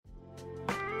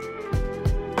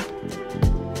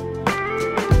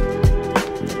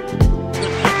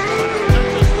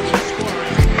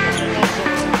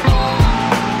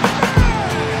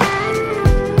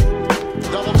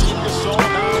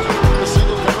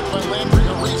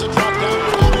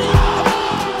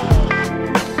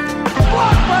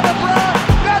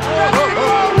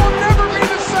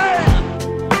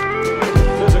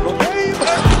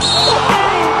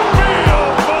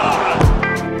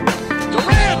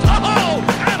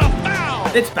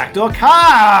It's Backdoor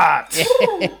Cut!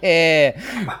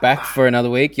 Yeah. Back for another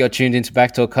week. You're tuned into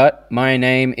Backdoor Cut. My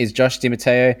name is Josh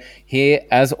DiMatteo, here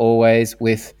as always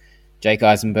with Jake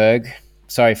Eisenberg.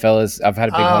 Sorry, fellas, I've had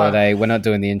a big holiday. We're not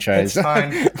doing the intros. That's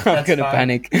fine. I'm going to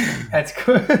panic. That's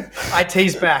good.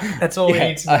 IT's back. That's all we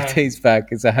need to know. IT's back.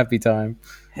 It's a happy time.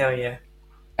 Hell yeah.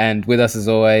 And with us as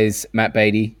always, Matt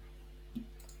Beatty.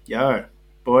 Yo,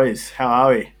 boys, how are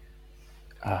we?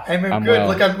 Hey man, I'm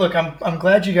good. well. I'm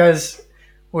glad you guys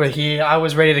were here. I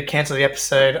was ready to cancel the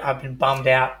episode. I've been bummed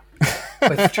out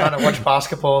with trying to watch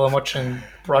basketball and watching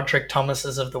Broderick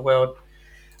Thomases of the world.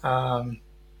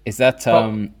 Is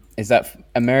that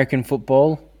American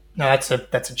football? No, that's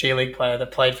a G League player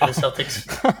that played for the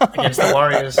Celtics against the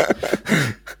Warriors.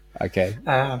 Okay.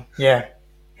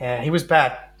 Yeah, he was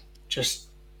bad. Just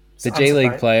The G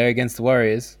League player against the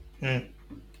Warriors. Yeah,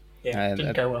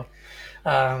 didn't go well.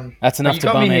 That's enough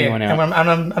to bum anyone out.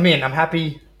 I'm in. I'm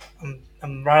happy.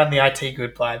 I'm right on the IT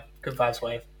good vibes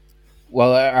wave.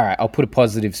 Well, all right, I'll put a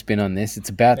positive spin on this. It's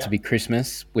about to be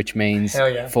Christmas, which means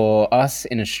for us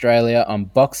in Australia on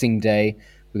Boxing Day,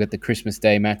 we've got the Christmas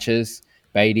Day matches.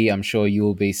 Beatty, I'm sure you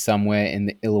will be somewhere in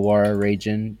the Illawarra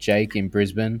region. Jake in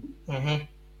Brisbane. Mm-hmm.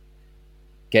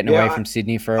 Getting away from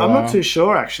Sydney for a while. I'm not too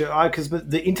sure, actually, because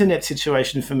the internet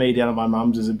situation for me down at my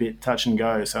mum's is a bit touch and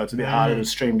go, so it's a bit harder to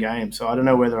stream games. So I don't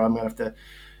know whether I'm going to have to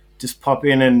just pop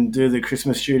in and do the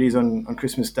Christmas duties on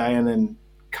Christmas Day and then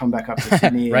come back up to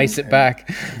Sydney. Race it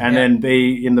back. And then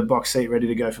be in the box seat ready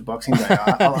to go for Boxing Day.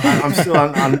 I'm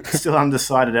still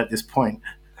undecided at this point.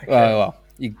 Okay. Well,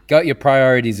 you got your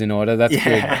priorities in order. That's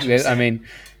good. 100%. I mean,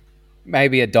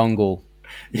 maybe a dongle.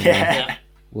 Yeah.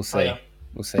 We'll see.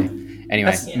 We'll see.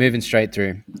 Anyway, moving straight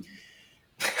through.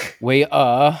 We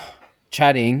are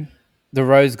chatting the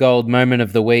Rose Gold Moment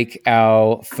of the Week,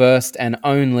 our first and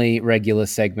only regular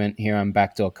segment here on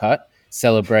Backdoor Cut,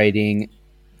 celebrating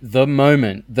the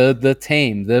moment, the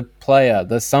team, the player,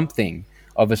 the something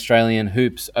of Australian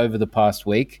hoops over the past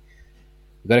week.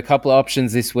 We've got a couple of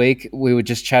options this week. We were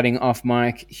just chatting off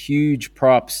mic. Huge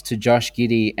props to Josh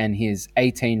Giddey and his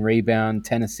 18 rebound,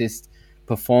 10 assist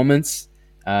performance.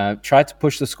 Tried to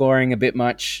push the scoring a bit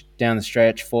much down the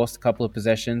stretch, forced a couple of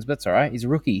possessions, but it's all right. He's a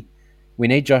rookie. We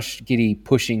need Josh Giddey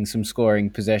pushing some scoring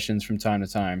possessions from time to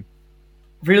time.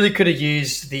 Really could have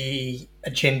used the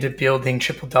agenda-building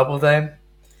triple-double there.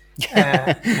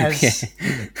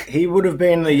 He would have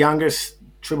been the youngest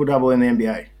triple-double in the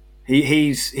NBA.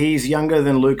 He's younger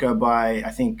than Luka by, I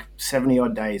think,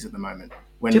 70-odd days at the moment.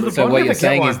 So what you're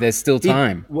saying is there's still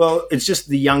time. Well, it's just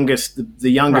the youngest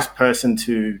person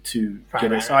to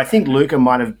get it. So I think Luka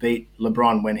might have beat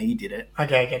LeBron when he did it.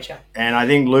 Okay, I get you. And I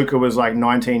think Luka was like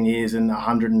 19 years and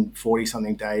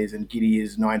 140-something days, and Giddey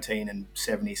is 19 and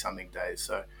 70-something days.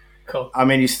 So, cool. I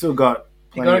mean, he's still got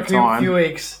plenty of time. A few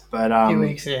weeks. But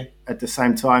yeah. At the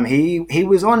same time, he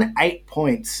was on 8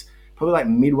 points probably like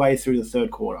midway through the third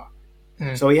quarter.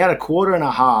 So he had a quarter and a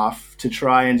half to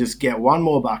try and just get one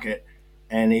more bucket,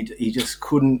 and he just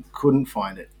couldn't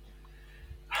find it.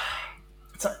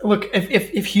 So, look,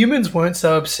 if humans weren't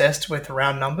so obsessed with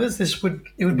round numbers, it would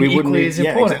be equally as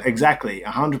important. Exactly,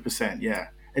 100%. Yeah,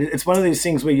 it's one of these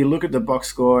things where you look at the box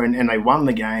score and they won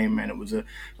the game, and it was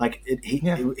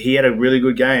he had a really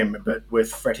good game, but we're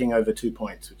fretting over 2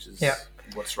 points, which is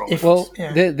what's wrong.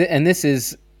 And this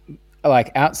is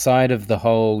like outside of the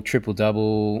whole triple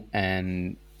double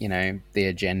and the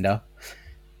agenda.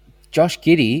 Josh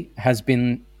Giddey has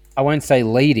been, I won't say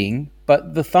leading,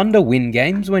 but the Thunder win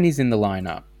games when he's in the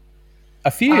lineup.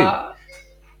 A few.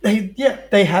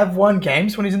 They have won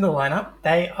games when he's in the lineup.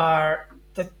 They are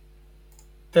the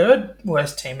third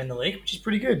worst team in the league, which is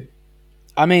pretty good.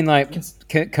 I mean, like,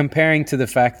 comparing to the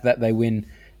fact that they win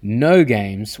no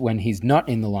games when he's not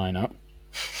in the lineup,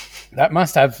 that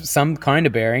must have some kind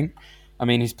of bearing. I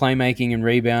mean, his playmaking and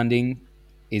rebounding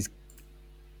is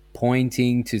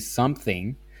pointing to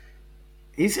something.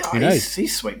 He's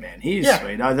sweet, man. He is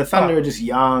sweet. The Thunder are just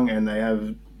young and they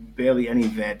have barely any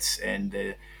vets, and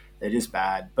they're just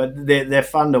bad. But they're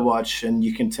fun to watch, and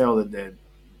you can tell that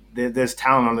there's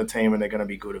talent on the team and they're going to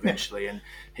be good eventually. And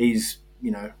he's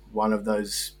one of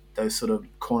those sort of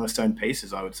cornerstone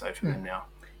pieces, I would say, for them now.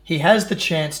 He has the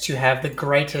chance to have the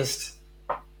greatest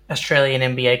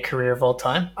Australian NBA career of all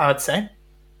time, I would say.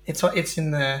 It's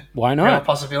in the why not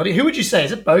possibility. Who would you say?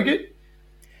 Is it Bogut?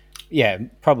 Yeah,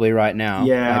 probably right now.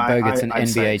 Yeah, Bogut's an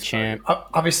NBA champ.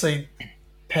 Obviously,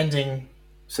 pending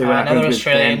another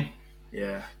Australian. Ben.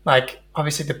 Yeah. Like,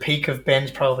 obviously the peak of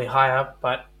Ben's probably higher,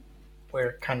 but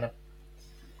we're kind of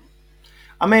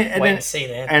waiting to see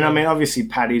there. And I mean, obviously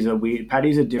Paddy's a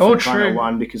different kind of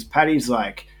one, because Paddy's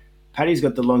like Paddy's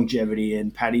got the longevity,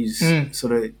 and Paddy's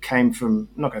sort of came from,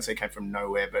 I'm not going to say came from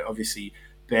nowhere, but obviously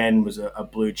Ben was a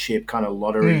blue chip kind of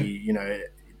lottery. You know,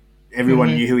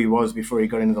 everyone knew who he was before he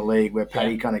got into the league. Where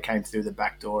Paddy kind of came through the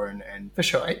back door and for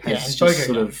sure, has just Bogut,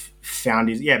 sort of found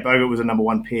his. Yeah, Bogut was a number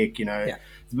one pick. You know,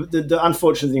 the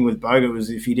unfortunate thing with Bogut was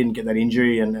if he didn't get that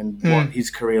injury and what his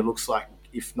career looks like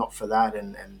if not for that,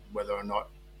 and whether or not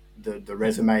the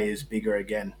resume is bigger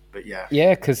again. But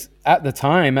yeah, because at the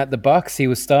time at the Bucks, he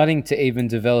was starting to even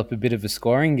develop a bit of a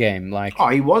scoring game. Like,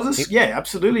 he was,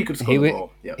 absolutely, he could score the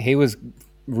ball. Yeah. He was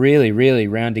really, really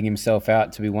rounding himself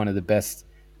out to be one of the best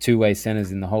two-way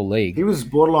centers in the whole league. He was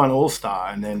borderline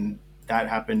all-star, and then that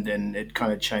happened, and it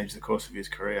kind of changed the course of his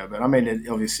career. But I mean, it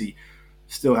obviously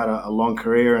still had a long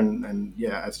career, and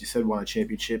as you said, won a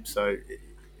championship. So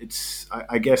it's,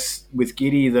 I guess, with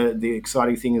Giddy, the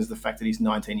exciting thing is the fact that he's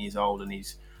 19 years old and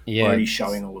he's already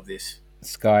showing all of this.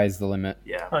 Sky's the limit.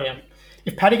 Yeah. Oh, yeah.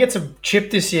 If Paddy gets a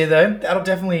chip this year, though, that'll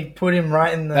definitely put him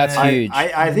right in the... That's huge.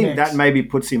 I think that maybe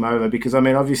puts him over because, I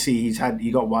mean, obviously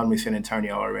he got one with San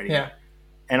Antonio already. Yeah.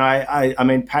 And I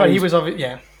mean, Paddy's... But he was obviously...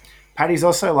 Yeah. Paddy's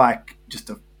also, like, just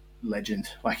a legend.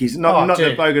 Like, he's not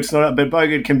that Bogut's not... But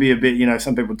Bogut can be a bit... You know,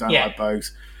 some people don't like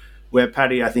Bogues. Where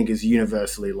Paddy, I think, is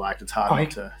universally liked. It's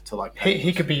hard not to like Paddy.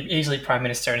 He could be easily Prime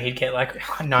Minister and he'd get like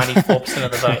 94%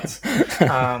 of the votes.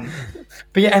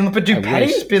 But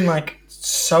Paddy's been like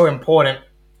so important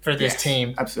for this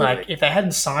team. Absolutely. Like if they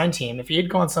hadn't signed him, if he had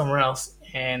gone somewhere else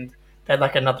and they had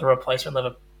like another replacement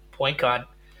level point guard,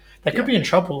 they could be in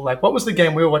trouble. Like what was the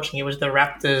game we were watching? It was the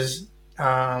Raptors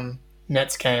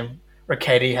Nets game where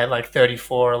KD had like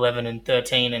 34, 11, and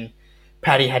 13 and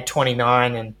Paddy had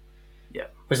 29 and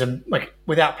was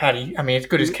without Paddy, I mean, as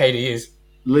good as KD is,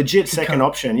 legit second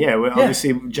option. Yeah,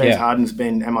 obviously James Harden's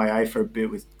been MIA for a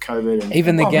bit with COVID, and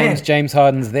even the games James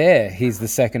Harden's there, he's the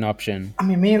second option. I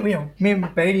mean, me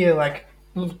and Beatty are like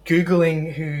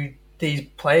googling who these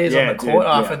players on the court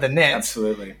are for the Nets,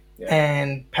 absolutely,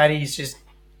 and Paddy's just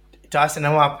dicing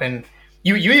them up. And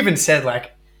you even said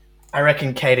like, I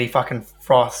reckon KD fucking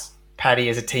froths Paddy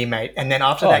as a teammate, and then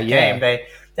after that game, they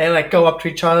like go up to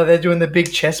each other. They're doing the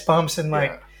big chest bumps and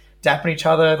like dapping each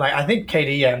other. Like I think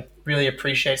KD really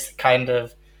appreciates the kind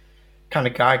of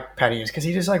guy Paddy is because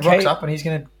he just like rocks up and he's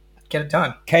gonna get it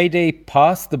done. KD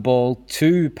passed the ball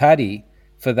to Paddy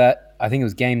for that. I think it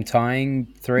was game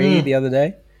tying 3 the other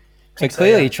day. So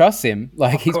clearly he trusts him.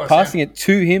 Like he's passing it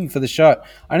to him for the shot.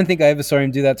 I don't think I ever saw him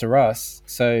do that to Russ.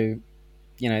 So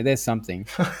you know, there's something.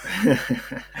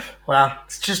 Wow,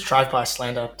 it's just drive-by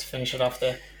slander to finish it off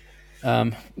there.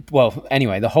 Well,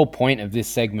 anyway, the whole point of this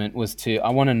segment was I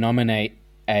want to nominate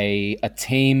a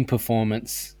team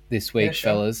performance this week,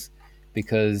 fellas,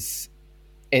 because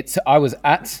I was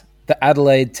at the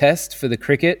Adelaide Test for the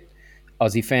cricket.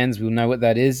 Aussie fans will know what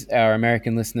that is. Our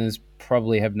American listeners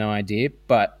probably have no idea,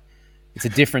 but it's a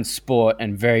different sport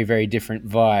and very, very different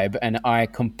vibe. And I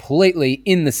completely,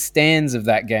 in the stands of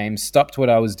that game, stopped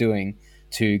what I was doing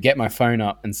to get my phone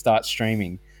up and start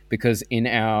streaming because in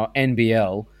our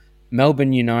NBL,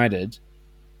 Melbourne United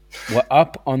were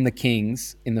up on the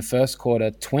Kings in the first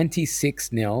quarter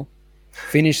 26-0,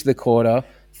 finished the quarter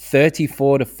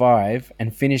 34-5,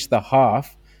 and finished the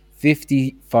half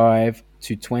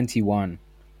 55-21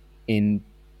 in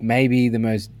maybe the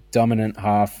most dominant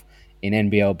half in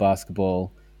NBL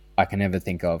basketball I can ever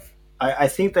think of. I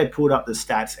think they pulled up the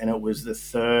stats and it was the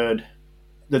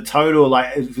total,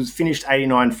 like it was finished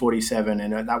 89-47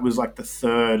 and that was like the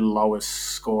third lowest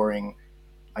scoring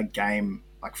a game,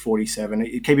 like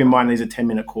 47. Keep in mind these are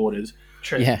 10-minute quarters.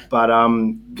 True. Yeah. But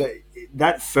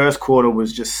that first quarter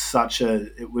was just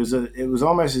it was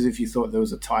almost as if you thought there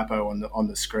was a typo on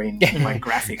the screen, like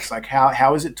graphics. Like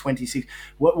how is it 26?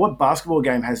 What basketball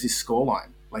game has this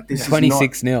scoreline? Like this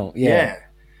 26-0. Yeah.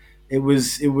 It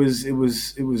was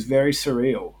very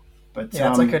surreal. But it's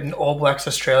like an All Blacks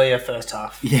Australia first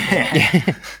half.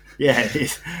 Yeah. Yeah, it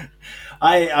is.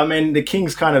 I mean, the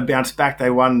Kings kind of bounced back. They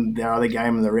won their other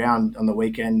game in the round on the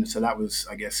weekend, so that was,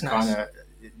 I guess, nice. Kind of.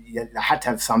 They had to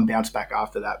have some bounce back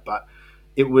after that, but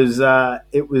it was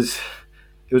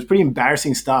pretty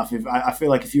embarrassing stuff. I feel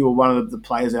like if you were one of the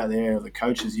players out there or the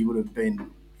coaches, you would have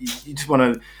been. You just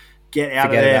want to get out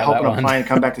of there, hop on a plane,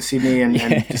 come back to Sydney, and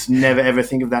just never ever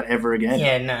think of that ever again.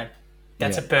 Yeah, no,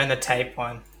 that's a burn the tape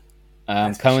one.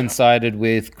 Coincided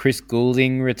with Chris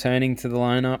Goulding returning to the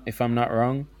lineup, if I'm not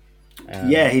wrong.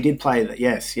 Yeah, he did play that.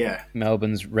 Yes, yeah.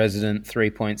 Melbourne's resident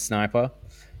 3-point sniper.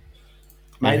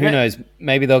 And who knows?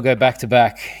 Maybe they'll go back to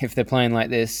back if they're playing like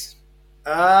this.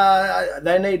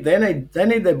 They need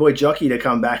their boy Jockey to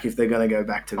come back if they're going to go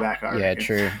back to back. Yeah,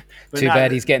 true. Too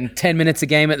bad he's getting 10 minutes a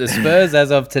game at the Spurs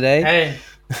as of today. Hey,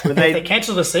 But if they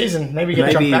cancel the season, maybe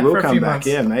get jumped back for a few months.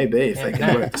 Yeah, maybe if they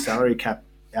can work the salary cap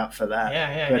out for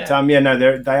that.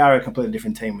 But they are a completely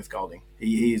different team with Golding.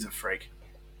 He is a freak.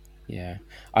 Yeah,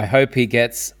 I hope he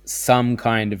gets some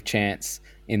kind of chance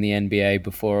in the NBA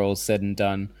before all's said and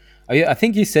done. I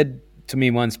think you said to me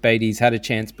once, Beatty's had a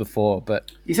chance before, but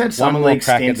he's had summer league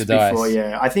stints before.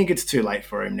 Yeah, I think it's too late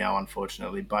for him now,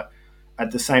 unfortunately. But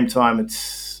at the same time,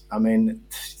 I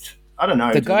don't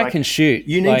know. The guy can shoot.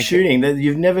 You need shooting.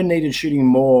 You've never needed shooting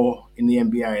more in the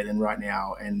NBA than right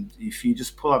now. And if you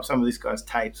just pull up some of this guy's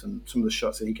tapes and some of the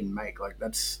shots that he can make, like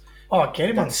that's. Oh, get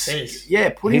him on the seas. Yeah,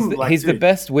 put him. He's the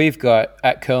best we've got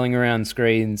at curling around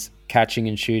screens, catching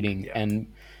and shooting, and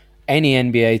any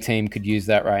NBA team could use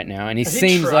that right now. And he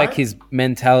seems like his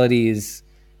mentality is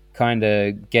kind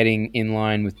of getting in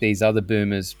line with these other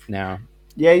boomers now.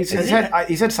 Yeah, he's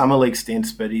had summer league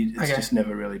stints, but it's just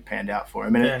never really panned out for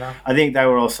him. And I think they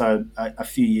were also a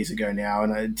few years ago now.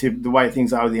 And the way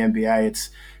things are with the NBA,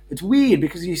 it's weird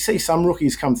because you see some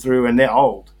rookies come through and they're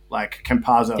old, like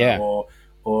Campazzo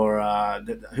or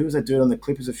who was that dude on the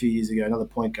Clippers a few years ago? Another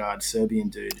point guard, Serbian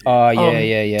dude. Oh,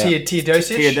 yeah.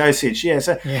 Teodosic?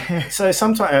 Yeah. So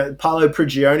sometimes Paolo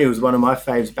Prigioni was one of my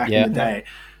faves back in the day.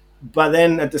 But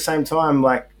then at the same time,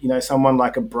 someone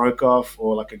like a Brokoff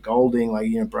or like a Golding,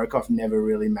 Brokoff never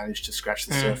really managed to scratch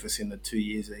the surface in the 2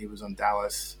 years that he was on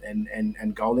Dallas.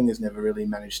 And Golding has never really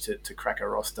managed to crack a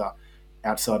roster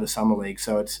outside of Summer League.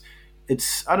 So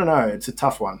it's I don't know, it's a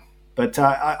tough one. But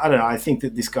I don't know. I think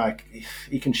that this guy,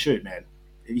 he can shoot, man.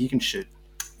 He can shoot.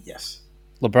 Yes.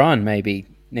 LeBron maybe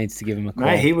needs to give him a call.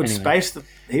 Mate, he would space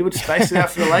it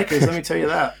out for the Lakers. Let me tell you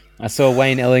that. I saw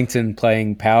Wayne Ellington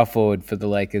playing power forward for the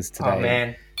Lakers today. Oh man,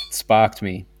 it sparked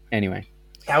me. Anyway,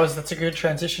 that's a good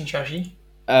transition, Joshy.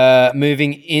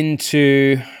 Moving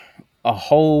into a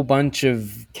whole bunch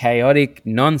of chaotic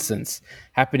nonsense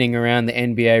happening around the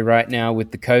NBA right now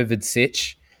with the COVID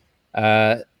sitch.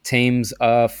 Teams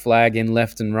are flagging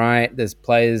left and right. There's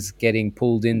players getting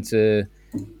pulled into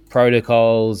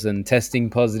protocols and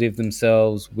testing positive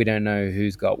themselves. We don't know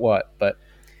who's got what, but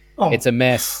it's a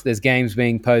mess. There's games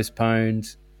being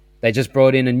postponed. They just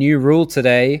brought in a new rule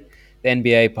today. The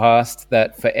NBA passed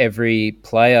that for every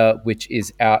player which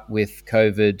is out with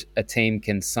COVID, a team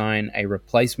can sign a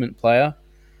replacement player.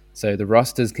 So the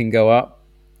rosters can go up.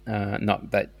 Not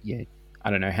that,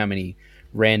 I don't know how many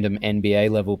random NBA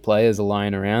level players are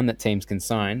lying around that teams can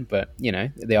sign, but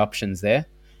the options there.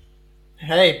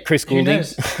 Hey, Chris Goulding.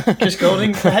 Chris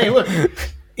Goulding. Hey, look,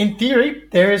 in theory,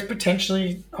 there is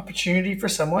potentially opportunity for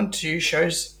someone to show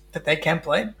that they can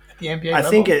play at the NBA level. I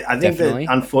think the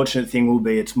unfortunate thing will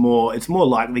be it's more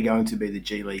likely going to be the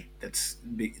G League. That's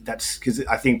because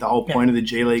I think the whole point of the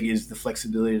G League is the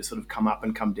flexibility to sort of come up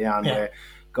and come down. Where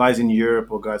guys in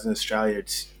Europe or guys in Australia,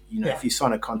 it's if you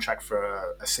sign a contract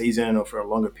for a season or for a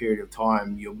longer period of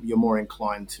time, you're more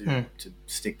inclined to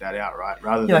stick that out, right?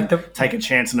 Rather than take a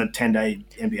chance on a 10-day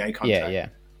NBA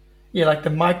contract. Yeah, like the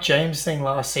Mike James thing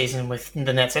last season with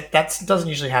the Nets. That doesn't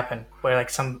usually happen, where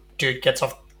some dude gets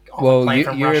off a plane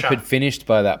from Europe Russia. had finished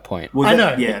by that point. Well, I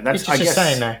know. Yeah, that's I guess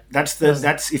saying though.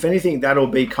 That's if anything, that'll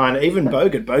be kind of even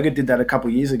Bogut. Bogut did that a couple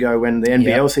of years ago when the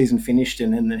NBL season finished,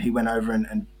 and then he went over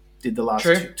and did the last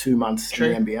 2 months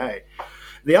in the NBA.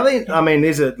 The other, now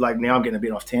I'm getting a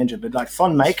bit off tangent, but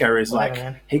Thon Maker is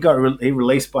he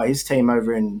released by his team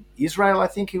over in Israel, I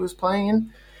think he was playing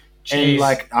in.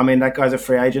 Jeez. And that guy's a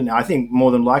free agent. I think more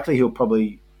than likely he'll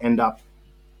probably end up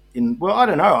in, I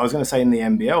don't know. I was going to say in the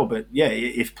NBL, but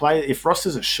if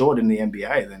rosters are short in the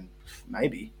NBA, then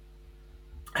maybe.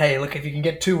 Hey, look, if you can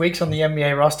get 2 weeks on the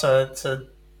NBA roster, it's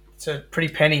a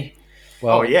pretty penny.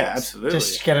 Well, absolutely.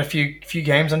 Just get a few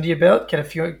games under your belt, get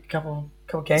a couple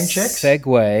game checks.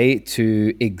 Segue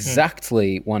to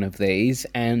exactly one of these,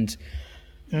 and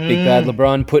Big Bad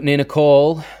LeBron putting in a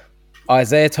call.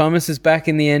 Isaiah Thomas is back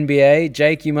in the NBA.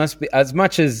 Jake, you must be, as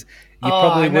much as you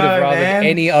probably would have rather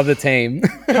any other team.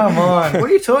 Come on. What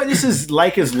are you talking? This is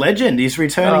Lakers legend. He's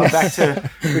returning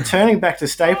back to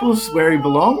Staples where he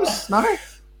belongs. No?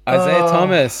 Isaiah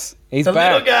Thomas. He's the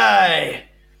back. Little guy.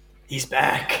 He's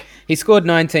back. He scored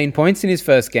 19 points in his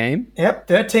first game. Yep,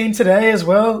 13 today as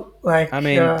well. That's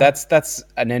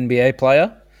an NBA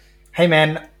player. Hey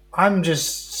man, I'm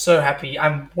just so happy.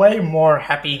 I'm way more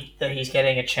happy that he's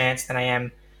getting a chance than I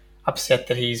am upset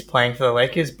that he's playing for the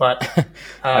Lakers. But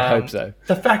I hope so.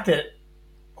 The fact that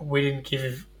we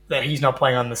didn't that he's not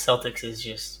playing on the Celtics is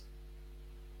just.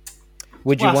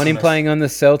 Would you want him playing on the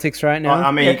Celtics right now?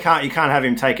 You can't have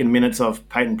him taking minutes off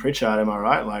Peyton Pritchard. Am I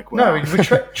right? No, we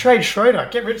trade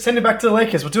Schroeder. Send him back to the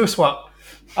Lakers. We'll do a swap.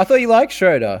 I thought you liked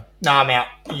Schroeder. No, I'm out.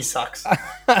 He sucks.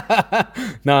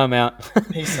 No, I'm out.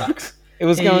 He sucks. It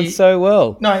was going so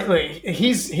well. No, look,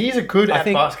 he's a good at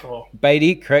basketball.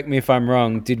 Beatty, correct me if I'm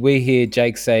wrong. Did we hear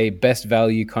Jake say best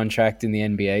value contract in the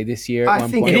NBA this year? I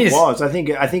think it was. I think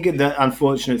the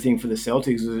unfortunate thing for the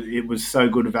Celtics is it was so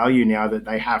good value now that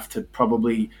they have to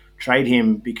probably trade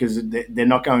him because they're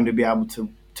not going to be able to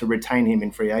retain him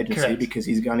in free agency because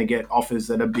he's going to get offers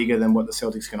that are bigger than what the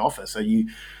Celtics can offer. So you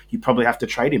probably have to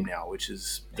trade him now, which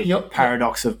is the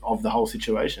paradox of the whole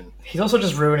situation. He's also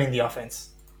just ruining the offense.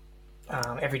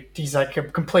 He's like a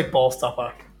complete ball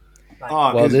stopper.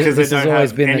 Because they don't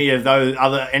have any other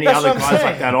guys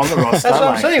like that on the roster. That's what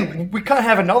I'm saying. We can't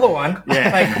have another one.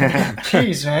 Yeah.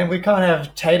 Jeez, man. We can't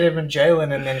have Tatum and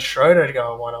Jalen and then Schroeder to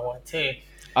go one-on-one too.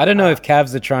 I don't know if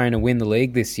Cavs are trying to win the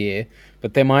league this year,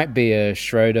 but there might be a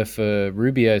Schroeder for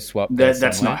Rubio swap.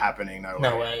 That's not happening.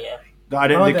 No way, yeah. The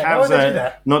Cavs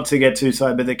are, not to get too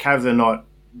side, but the Cavs are not.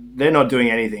 They're not doing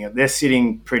anything. They're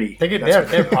sitting pretty.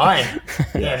 They're buying.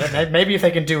 Yeah, maybe if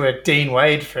they can do a Dean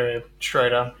Wade for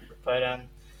Schroeder. But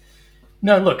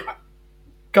no, look,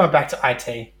 going back to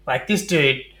IT, like this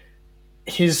dude,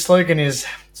 his slogan is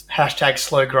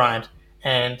 #slow-grind,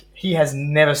 and he has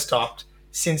never stopped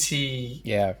since he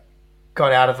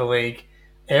got out of the league.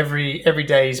 Every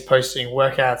day he's posting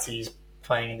workouts. He's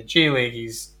playing in the G League.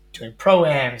 He's doing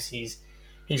pro-ams. He's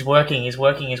working,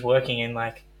 and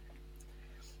like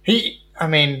it's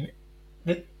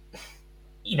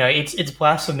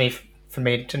blasphemy for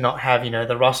me to not have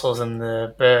the Russells and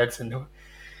the Birds and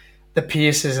the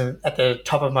Pierces at the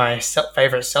top of my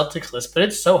favorite Celtics list, but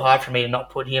it's so hard for me to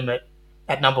not put him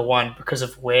at number one because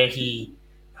of where he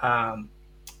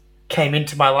came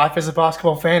into my life as a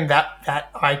basketball fan.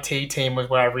 That IT team was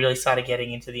where I really started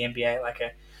getting into the NBA at like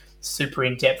a super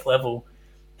in-depth level,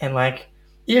 and like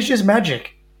it was just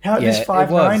magic. This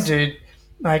 5'9" dude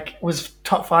was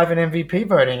top 5 in MVP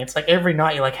voting. It's like every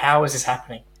night you're like, how is this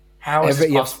happening? How is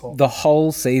this possible? The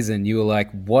whole season you were like,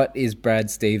 what is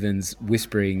Brad Stevens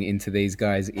whispering into these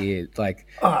guys' ears? Like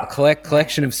a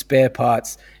collection of spare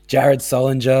parts. Jared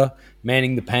Solinger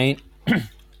manning the paint.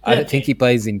 I don't think he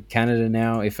plays in Canada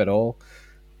now, if at all.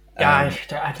 I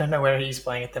don't know where he's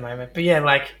playing at the moment. But yeah,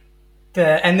 like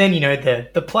and then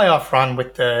the playoff run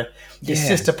with his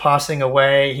sister passing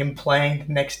away, him playing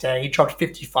the next day. He dropped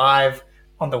 55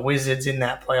 on the Wizards in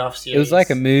that playoff series. It was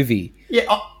like a movie.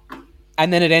 Yeah.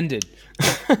 And then it ended.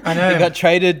 I know. He got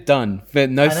traded, done. But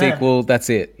no sequel, that's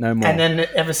it. No more. And then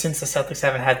ever since the Celtics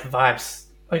haven't had the vibes.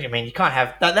 What do you mean? You can't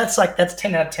have that. That's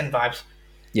 10 out of 10 vibes.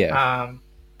 Yeah.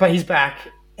 But he's back,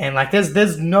 and like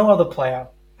there's no other player,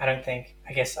 I don't think,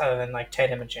 I guess, other than like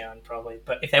Tatum and Jalen probably.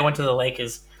 But if they went to the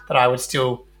Lakers, that I would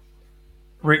still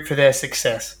root for their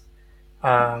success.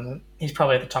 He's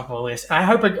probably at the top of the list. And I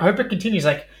hope it continues.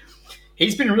 Like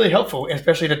he's been really helpful,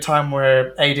 especially at a time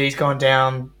where AD's gone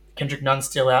down, Kendrick Nunn's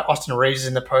still out, Austin Reeves is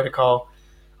in the protocol.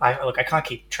 I can't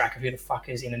keep track of who the fuck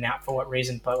is in and out for what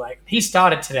reason, but like he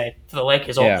started today for the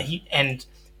Lakers, and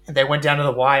they went down to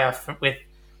the wire with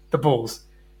the Bulls,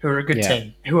 who are a good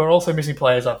team, who are also missing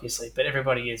players, obviously, but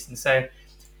everybody is, and so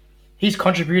he's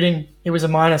contributing. It was a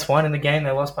 -1 in the game;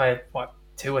 they lost by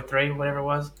 2 or 3, whatever it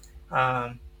was.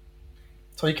 So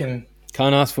you can't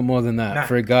ask for more than that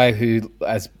for a guy who,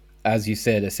 as you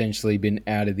said, essentially been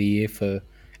out of the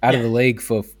league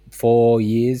for 4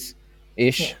 years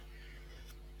ish. Yeah.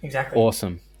 Exactly.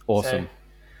 Awesome. So,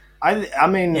 I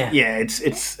mean,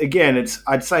 it's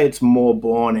I'd say it's more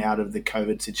born out of the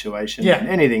COVID situation than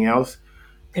anything else.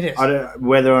 It is.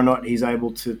 Whether or not he's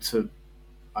able to,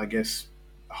 I guess,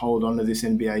 hold on to this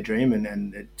NBA dream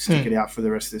and stick it out for the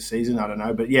rest of the season, I don't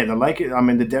know. But yeah, the Lakers, I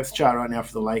mean, the depth chart right now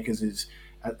for the Lakers is,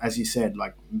 as you said,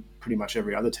 like pretty much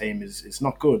every other team is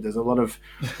not good. There's a lot of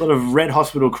red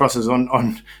hospital crosses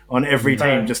on every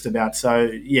team just about. So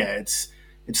yeah, it's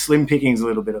slim pickings a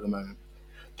little bit at the moment.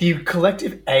 The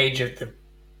collective age of the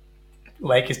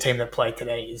Lakers team that played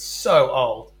today is so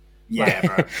old. Yeah,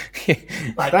 bro.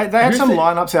 They had some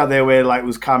lineups out there where like it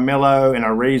was Carmelo and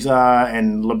Ariza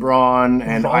and LeBron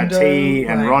and Rondo, IT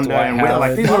and Rondo and Will.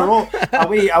 Like these are all.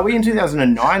 Are we in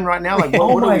 2009 right now? Like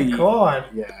what are we? God.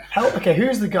 Yeah.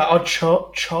 Who's the guy? Oh,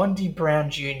 Chondi Brown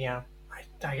Jr.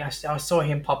 I guess I saw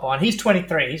him pop on. He's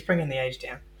 23. He's bringing the age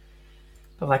down.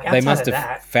 But like outside they must of have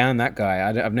that, found that guy.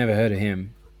 I've never heard of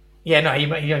him. Yeah, no,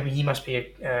 he must be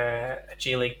a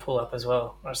G League pull up as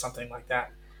well or something like that.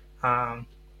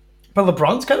 But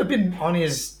LeBron's kind of been on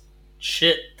his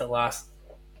shit the last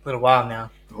little while now.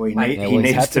 Well, he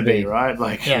needs to be, right?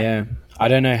 Like, yeah. I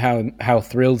don't know how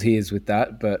thrilled he is with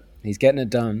that, but he's getting it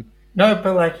done. No,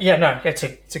 but like,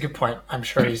 it's a good point. I'm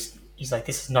sure he's like,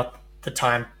 this is not the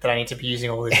time that I need to be using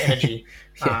all this energy.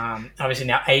 Obviously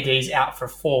now AD's out for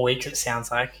 4 weeks, it sounds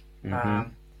like. Mm-hmm.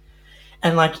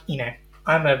 And like,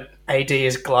 I'm a AD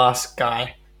is glass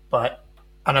guy, but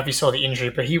I don't know if you saw the injury,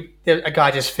 but a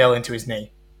guy just fell into his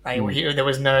knee. Like, there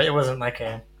was no, it wasn't like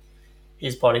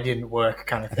his body didn't work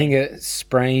kind of thing. I think it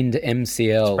sprained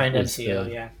MCL. Sprained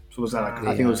MCL, yeah. So was that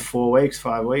I think it was 4 weeks,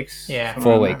 5 weeks? Yeah.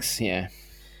 4 weeks, yeah.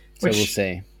 So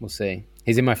we'll see.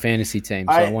 He's in my fantasy team,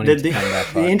 so I want him to come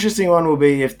back. The interesting one will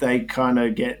be if they kind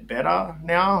of get better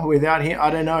now without him. I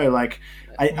don't know. Like,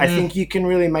 I think you can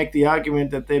really make the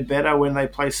argument that they're better when they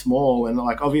play small. And,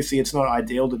 like, obviously it's not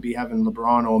ideal to be having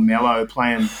LeBron or Melo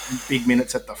playing big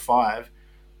minutes at the 5.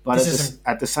 But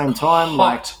at the same time,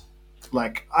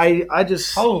 like I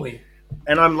just... Holy...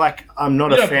 And I'm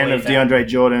not a fan of DeAndre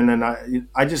Jordan, and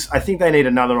I think they need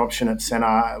another option at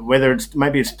center. Whether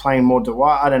it's playing more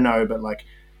Dwight, I don't know, but like,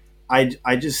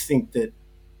 I just think that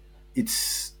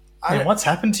it's. What's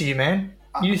happened to you, man?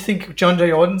 You think John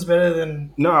Jordan's better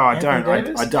than? No, I don't.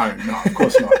 I don't. No, of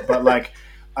course not. But like,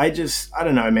 I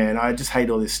don't know, man. I just hate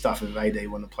all this stuff of AD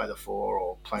want to play the 4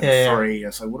 or play the 3.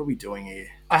 And so, what are we doing here?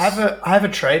 I have a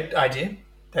trade idea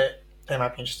that they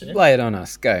might be interested in. Lay it on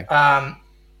us. Go.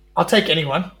 I'll take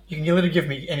anyone. You can literally give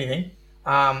me anything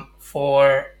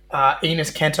for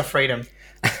Enes Kanter freedom.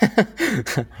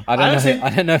 I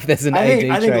don't know if there's an AD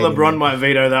I think LeBron might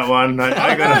veto that one.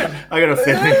 I got a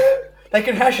feeling they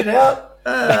can hash it out.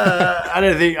 I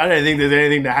don't think there's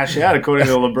anything to hash out according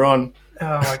to LeBron.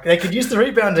 Oh, they could use the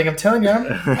rebounding. I'm telling you.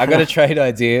 I got a trade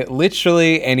idea.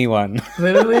 Literally anyone.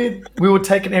 Literally, we will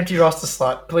take an empty roster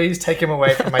slot. Please take him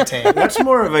away from my team. That's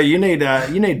more of a you need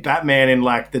Batman in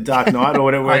like the Dark Knight or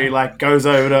whatever, where he like goes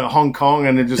over to Hong Kong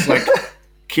and then just like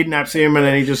kidnaps him and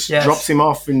then he just drops him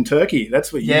off in Turkey.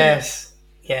 That's what you need.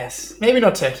 Yes. Maybe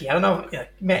not Turkey. I don't know. Yeah,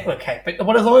 okay, but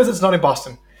as long as it's not in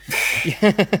Boston.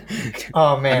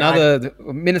 Oh man, another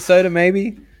Minnesota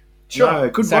maybe. Sure. No,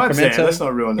 good vibes there. Let's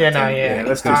not ruin that.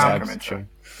 Let's do Sacramento.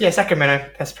 Yeah, Sacramento.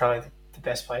 That's probably the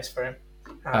best place for him.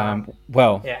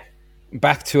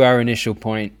 Back to our initial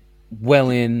point. Well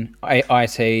in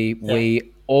IT,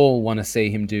 we all want to see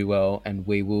him do well, and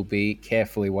we will be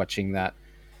carefully watching that.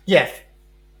 Yeah,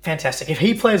 fantastic. If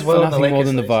he plays well, nothing more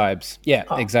than the vibes. Yeah,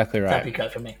 exactly right. That'd be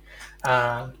great for me.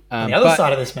 On the other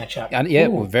side of this matchup,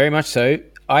 well, very much so.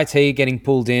 IT getting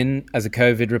pulled in as a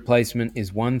COVID replacement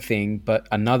is one thing, but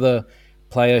another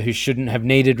player who shouldn't have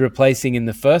needed replacing in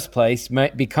the first place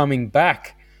might be coming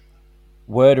back.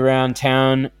 Word around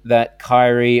town that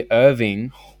Kyrie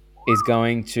Irving is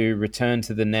going to return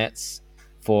to the Nets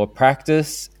for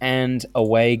practice and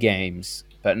away games,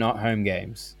 but not home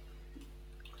games.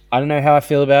 I don't know how I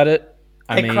feel about it.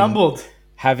 They crumbled.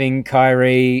 Having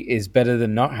Kyrie is better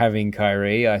than not having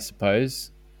Kyrie, I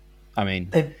suppose.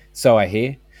 So I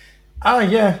hear. Oh,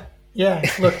 yeah.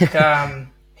 Look,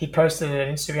 he posted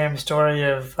an Instagram story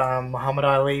of Muhammad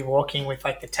Ali walking with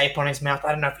like the tape on his mouth.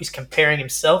 I don't know if he's comparing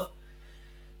himself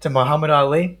to Muhammad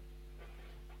Ali.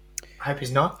 I hope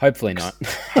he's not. Hopefully not.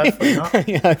 Hopefully not.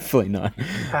 Hopefully not.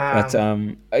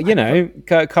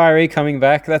 But, Kyrie coming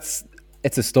back,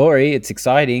 it's a story. It's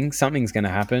exciting. Something's going to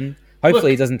happen.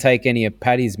 Hopefully he doesn't take any of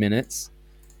Patty's minutes.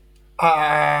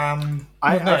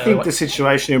 I think the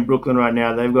situation in Brooklyn right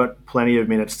now, they've got plenty of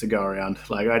minutes to go around.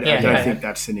 Like, I don't think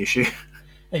that's an issue.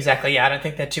 Exactly. Yeah, I don't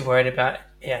think they're too worried about.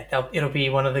 Yeah, it'll be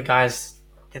one of the guys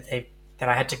that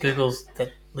I had to Google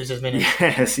that loses minutes.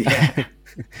 Yes, yeah.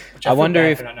 I wonder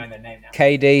if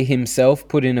KD himself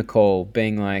put in a call,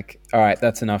 being like, "All right,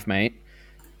 that's enough, mate.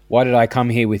 Why did I come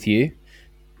here with you?"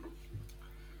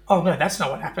 Oh no, that's not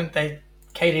what happened.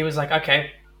 KD was like,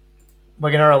 "Okay,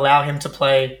 we're going to allow him to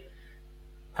play."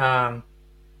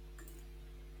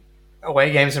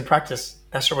 Away games in practice.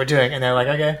 That's what we're doing. And they're like,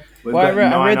 okay. We've got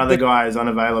 9 other guys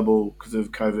unavailable because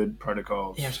of COVID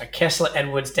protocols. Yeah, so Kessler,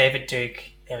 Edwards, David Duke.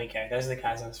 There we go. Those are the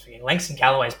guys I was forgetting. Langston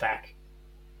Galloway's back.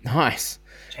 Nice.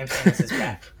 James Ennis is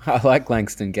back. I like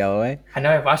Langston Galloway. I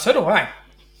know, but so do I.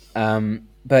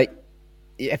 But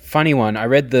funny one. I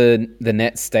read the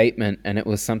Nets statement and it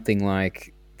was something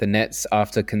like the Nets,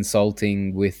 after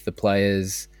consulting with the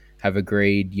players, have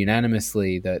agreed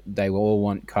unanimously that they will all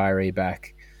want Kyrie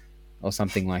back or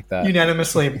something like that.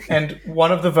 Unanimously. And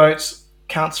one of the votes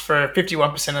counts for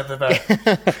 51% of the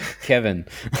vote. Kevin.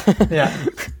 Yeah.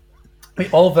 We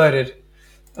all voted.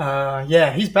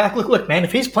 He's back. Look, man,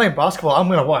 if he's playing basketball, I'm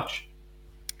going to watch.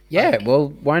 Yeah, well,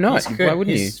 why not? Why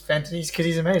wouldn't you? Because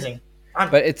he's amazing.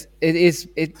 But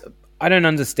I don't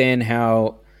understand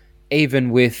how,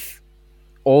 even with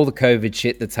all the COVID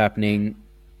shit that's happening,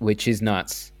 which is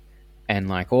nuts, and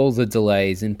like all the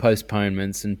delays and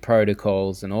postponements and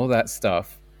protocols and all that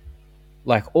stuff,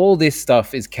 like all this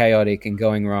stuff is chaotic and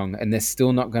going wrong, and they're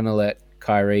still not going to let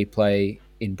Kyrie play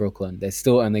in Brooklyn. They're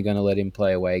still only going to let him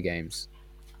play away games.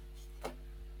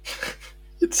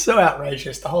 It's so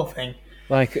outrageous, the whole thing.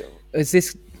 Like,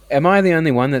 am I the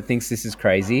only one that thinks this is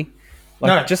crazy?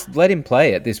 Like, No. Just let him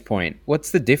play at this point.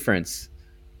 What's the difference?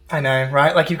 I know,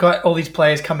 right? Like, you've got all these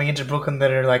players coming into Brooklyn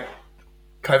that are, like,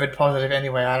 COVID positive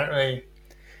anyway. I don't really...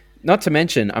 Not to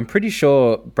mention, I'm pretty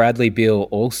sure Bradley Beal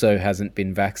also hasn't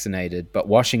been vaccinated, but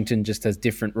Washington just has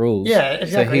different rules. Yeah,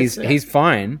 exactly. So he's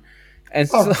fine. And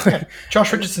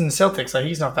Josh Richardson, Celtics, so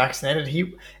he's not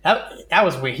vaccinated. That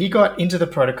was weird. He got into the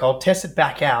protocol, tested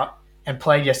back out, and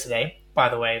played yesterday. By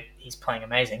the way, he's playing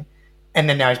amazing. And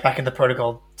then now he's back in the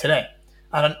protocol today.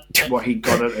 He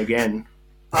got it again.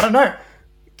 I don't know.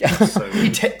 So,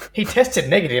 he tested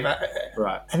negative.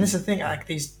 Right. And this is the thing, like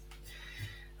these...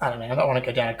 I don't know, I don't want to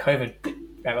go down a COVID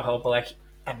rabbit hole, but like,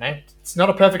 I don't know, it's not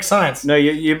a perfect science. No,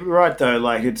 you're right though.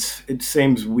 Like it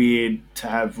seems weird to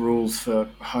have rules for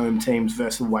home teams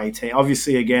versus away team.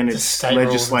 Obviously, again, it's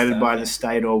legislated by the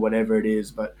state or whatever it is.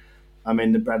 But I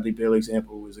mean, the Bradley Beal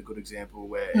example was a good example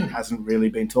where it hasn't really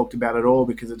been talked about at all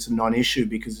because it's a non-issue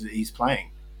because he's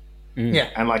playing. Yeah,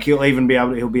 and like he'll be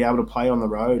able to play on the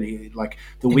road.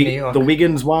 The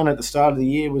Wiggins one at the start of the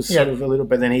year was sort of a little,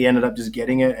 but then he ended up just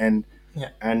getting it and. Yeah.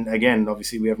 And again,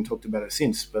 obviously, we haven't talked about it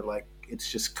since, but like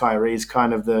it's just Kyrie's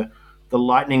kind of the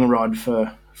lightning rod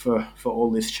for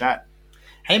all this chat.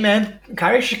 Hey man,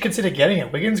 Kyrie should consider getting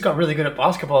it. Wiggins got really good at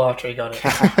basketball after he got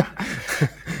it.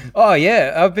 Oh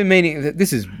yeah, I've been meaning.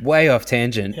 This is way off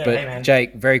tangent, but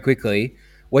Jake, very quickly,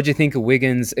 what do you think of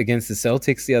Wiggins against the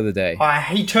Celtics the other day?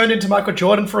 He turned into Michael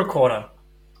Jordan for a quarter.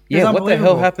 Yeah, what the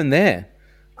hell happened there?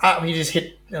 He just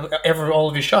hit all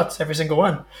of his shots, every single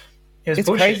one. It's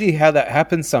crazy how that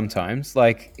happens sometimes.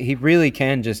 Like, he really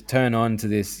can just turn on to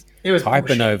this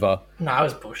hypernova. No, it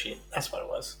was bullshit. That's what it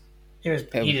was. He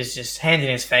was just hand in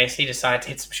his face. He decided to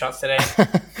hit some shots today.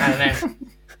 I don't know.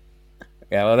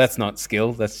 Yeah, well, that's not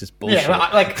skill. That's just bullshit. Yeah,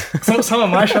 like some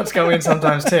of my shots go in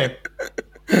sometimes too.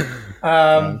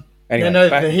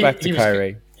 Anyway, back to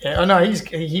Kyrie. Yeah, no, he's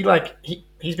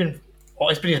been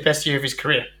it's been his best year of his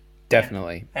career.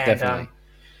 Definitely.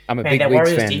 I'm a big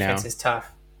Warriors Wigs fan now. Defense is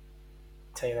tough.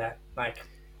 I'll tell you that. Like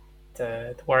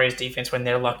the Warriors defense when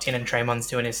they're locked in and Draymond's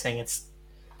doing his thing, it's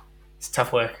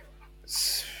tough work.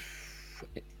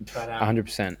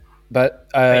 100%.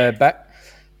 But back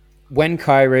when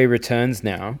Kyrie returns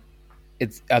now,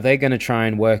 are they going to try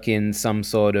and work in some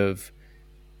sort of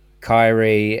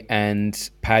Kyrie and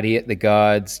Patty at the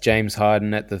guards, James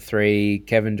Harden at the 3,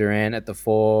 Kevin Durant at the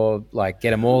 4, like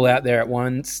get them all out there at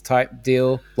once type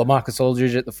deal? LaMarcus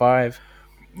Aldridge at the 5?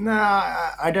 No,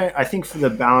 I don't. I think for the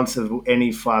balance of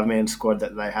any 5-man squad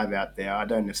that they have out there, I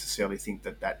don't necessarily think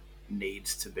that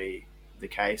needs to be the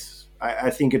case. I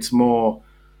think it's more.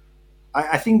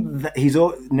 I think that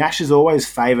Nash has always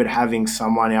favoured having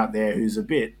someone out there who's a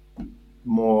bit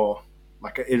more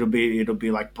like it'll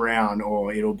be like Brown,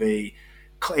 or it'll be,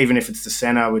 even if it's the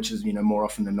center, which is more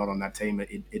often than not on that team,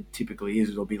 it typically is.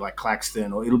 It'll be like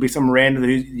Claxton, or it'll be some random who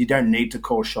you don't need to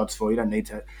call shots for. You need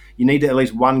to at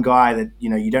least one guy that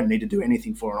you don't need to do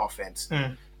anything for an offense.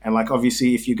 And like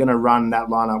obviously, if you're going to run that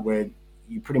lineup where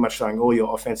you're pretty much throwing all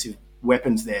your offensive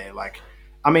weapons there, like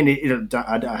I mean,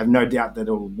 I have no doubt that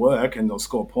it'll work and they'll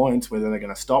score points. Whether they're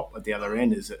going to stop at the other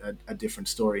end is a different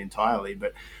story entirely.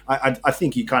 But I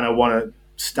think you kind of want to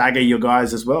stagger your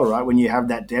guys as well, right? When you have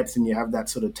that depth and you have that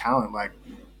sort of talent, like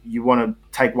you want to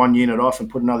take one unit off and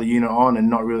put another unit on and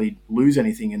not really lose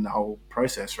anything in the whole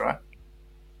process, right?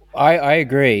 I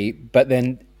agree, but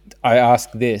then I ask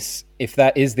this: if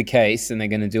that is the case and they're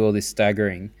going to do all this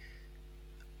staggering,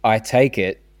 I take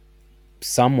it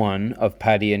someone of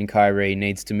Patty and Kyrie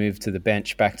needs to move to the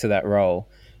bench back to that role.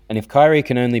 And if Kyrie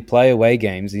can only play away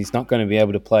games, he's not going to be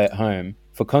able to play at home.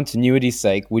 For continuity's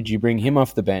sake, would you bring him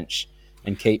off the bench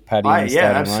and keep Patty in the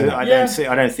starting lineup?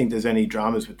 I don't think there's any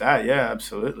dramas with that. Yeah,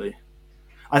 absolutely.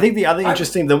 I think the other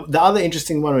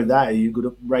interesting one with that, you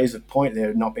could raise a point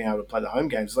there, not being able to play the home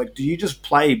games. Like, do you just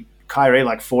play Kyrie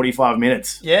like 45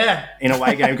 minutes in a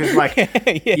away game? Because like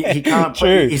he can't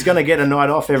play, he's going to get a night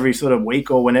off every sort of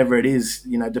week or whenever it is,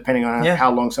 depending on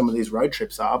how long some of these road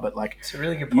trips are. But like, it's a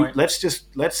really good point. Let's go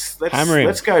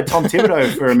Tom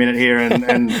Thibodeau for a minute here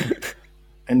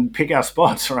and pick our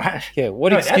spots, right? Yeah.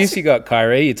 What excuse you got,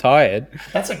 Kyrie? You're tired.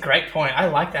 That's a great point. I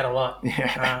like that a lot.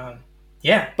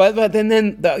 Yeah. But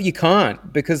then you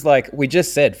can't, because like we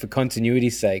just said, for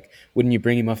continuity's sake, wouldn't you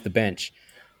bring him off the bench?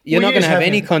 You're not going to have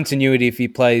any continuity if he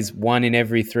plays 1 in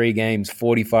every 3 games,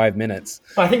 45 minutes.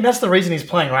 But I think that's the reason he's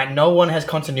playing, right? No one has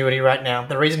continuity right now.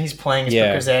 The reason he's playing is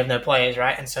because they have no players,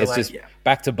 right? And so it's just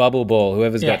back to bubble ball.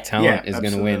 Whoever's got talent is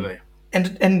going to win.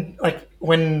 And like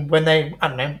when they, I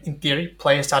don't know, in theory,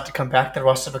 players start to come back, the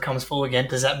roster becomes full again.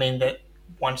 Does that mean that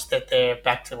once that they're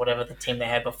back to whatever the team they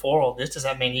had before all this? Does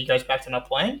that mean he goes back to not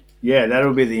playing? Yeah,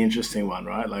 that'll be the interesting one,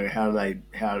 right? Like how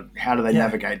do they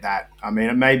navigate that? I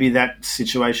mean, maybe that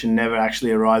situation never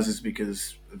actually arises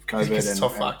because of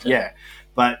COVID yeah.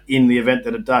 But in the event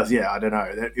that it does, I don't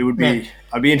know. It would be.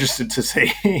 I'd be interested to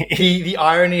see. The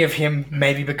irony of him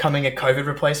maybe becoming a COVID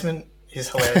replacement is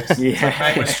hilarious.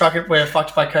 Yeah, like, we're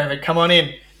fucked by COVID. Come on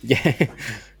in. Yeah,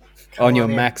 on your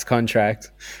max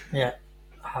contract. Yeah.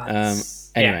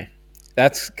 Anyway,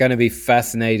 that's going to be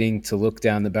fascinating to look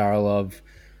down the barrel of,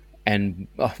 and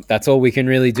that's all we can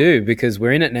really do because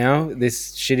we're in it now.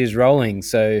 This shit is rolling.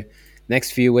 So,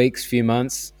 next few weeks, few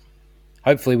months.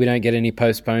 Hopefully we don't get any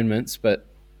postponements, but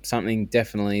something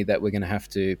definitely that we're going to have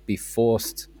to be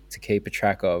forced to keep a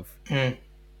track of.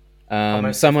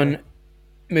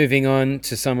 Moving on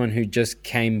to someone who just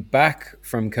came back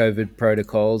from COVID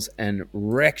protocols and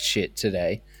wrecked shit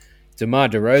today, DeMar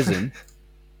DeRozan.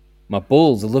 My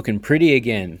Bulls are looking pretty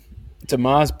again.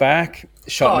 DeMar's back,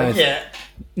 shot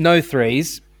no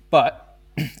threes, but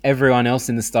everyone else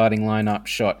in the starting lineup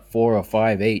shot 4 or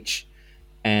 5 each.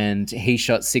 And he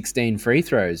shot 16 free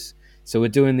throws. So we're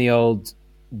doing the old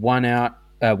 1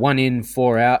 in,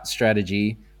 4 out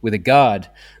strategy with a guard.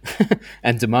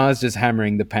 And DeMar's just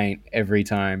hammering the paint every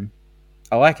time.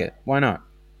 I like it. Why not?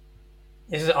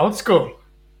 This is old school.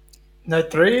 No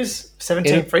threes,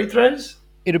 17 free throws?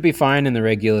 It'll be fine in the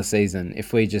regular season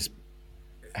if we just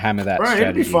hammer that strategy.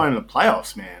 It'll be fine in the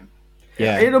playoffs, man.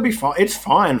 Yeah, it'll be fine. It's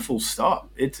fine, full stop.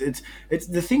 It's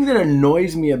the thing that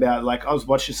annoys me about, like, I was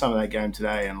watching some of that game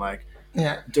today, and like,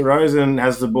 DeRozan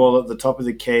has the ball at the top of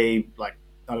the key, like,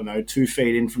 I don't know, 2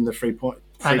 feet in from the three point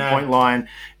line,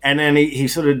 and then he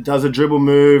sort of does a dribble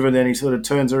move, and then he sort of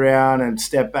turns around and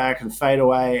step back and fade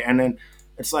away, and then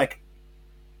it's like,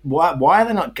 why are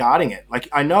they not guarding it? Like,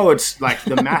 I know it's like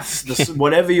the maths,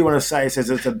 whatever you want to say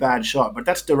says it's a bad shot, but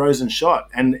that's DeRozan's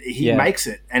shot, and he makes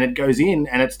it, and it goes in,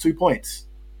 and it's 2 points,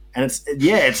 and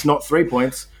it's not 3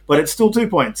 points, but it's still 2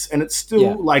 points, and it's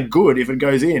still like good if it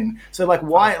goes in. So like,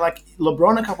 why? Like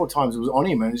LeBron a couple of times was on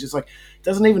him, and it's just like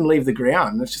doesn't even leave the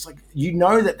ground. And it's just like, you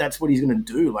know that's what he's going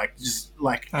to do. Like, just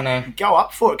like go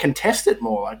up for it, contest it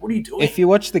more. Like, what are you doing? If you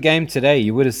watch the game today,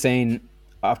 you would have seen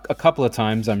a couple of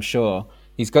times, I'm sure.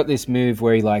 He's got this move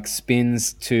where he like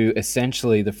spins to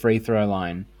essentially the free throw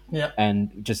line and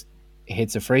just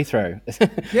hits a free throw,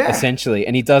 essentially.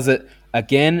 And he does it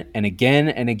again and again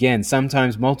and again,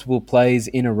 sometimes multiple plays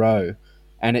in a row.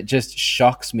 And it just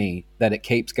shocks me that it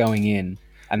keeps going in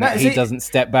and that he doesn't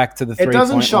step back to the 3 point line. It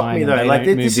doesn't shock me though. Like,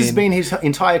 this has been his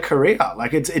entire career.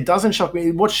 Like, it doesn't shock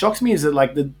me. What shocks me is that,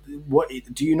 like, what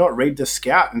do you not read the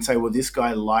scout and say, well, this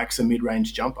guy likes a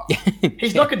mid-range jumper?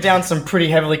 He's knocking down some pretty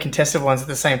heavily contested ones at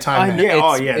the same time.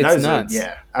 It's nuts.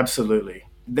 Absolutely.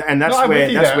 And that's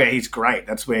where he's great.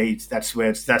 That's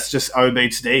just O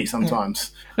beats D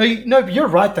sometimes. No, but you're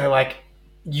right though. Like,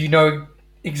 you know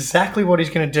exactly what he's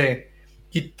going to do.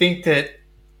 You'd think that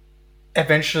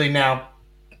eventually now,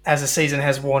 as the season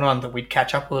has worn on, that we'd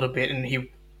catch up a little bit, and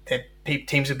that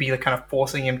teams would be kind of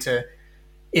forcing him to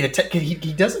either he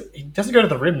doesn't go to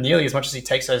the rim nearly as much as he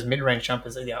takes those mid-range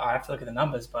jumpers. I have to look at the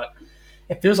numbers, but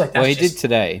it feels like that's he did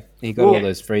today. He got all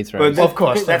those free throws. But of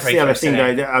course, that's the other thing,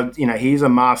 though. He's a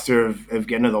master of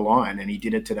getting to the line, and he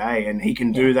did it today, and he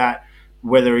can do that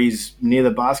whether he's near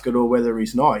the basket or whether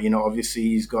he's not. Obviously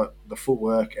he's got the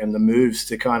footwork and the moves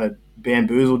to kind of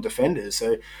bamboozle defenders.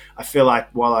 So I feel like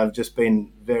while I've just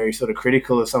been very sort of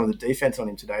critical of some of the defense on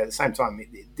him today, at the same time,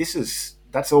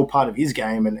 that's all part of his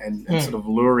game and sort of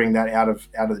luring that out of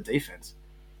the defense.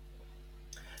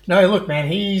 No, look, man,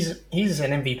 he's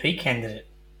an MVP candidate.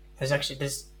 At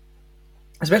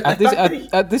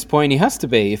this point, he has to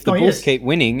be. If the Bulls keep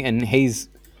winning and he's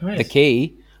the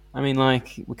key, I mean,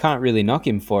 like, we can't really knock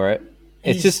him for it.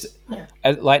 It's just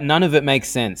like none of it makes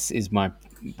sense. Is my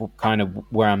kind of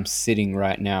where I'm sitting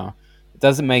right now. It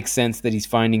doesn't make sense that he's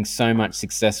finding so much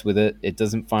success with it. It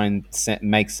doesn't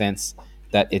make sense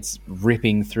that it's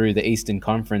ripping through the Eastern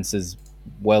Conference as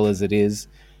well as it is.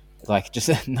 Like,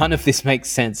 just none of this makes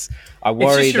sense. I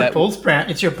worry it's your Bulls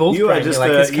brand. It's your Bulls brand.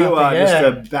 You are just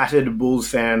a battered Bulls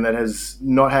fan that has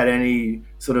not had any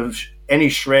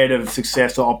shred of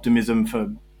success or optimism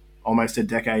for almost a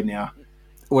decade now.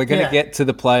 We're going to get to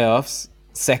the playoffs,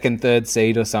 2nd, 3rd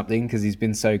seed or something, because he's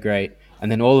been so great.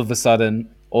 And then all of a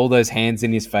sudden, all those hands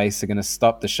in his face are going to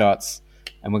stop the shots,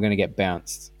 and we're going to get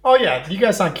bounced. Oh yeah, you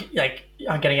guys aren't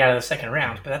getting out of the 2nd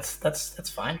round, but that's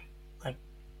fine.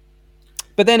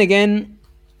 But then again,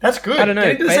 that's good. I don't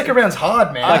know. The 2nd round's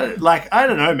hard, man. I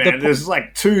don't know, man. There's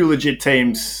like 2 legit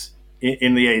teams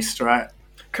in the East, right?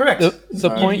 Correct. The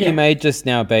point you made just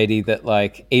now, Beatty, that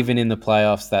like even in the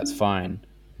playoffs, that's fine.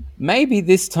 maybe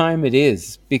this time it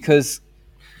is because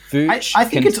Vooch I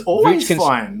think it's always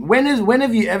fine. When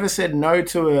have you ever said no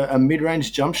to a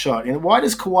mid-range jump shot? And why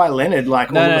does Kawhi Leonard all of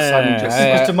a sudden just...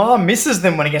 Because DeMar misses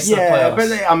them when he gets to the playoffs.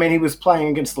 But I mean, he was playing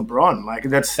against LeBron. Like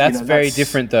that's very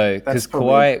different though, because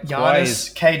Kawhi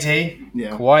is KD.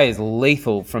 Yeah. Kawhi is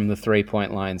lethal from the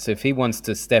 3-point line. So if he wants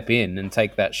to step in and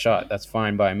take that shot, that's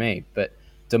fine by me. But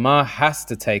DeMar has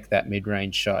to take that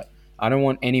mid-range shot. I don't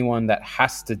want anyone that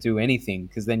has to do anything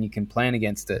because then you can plan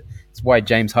against it. It's why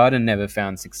James Harden never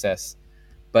found success.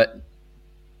 But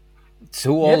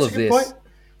to all of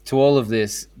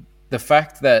this, the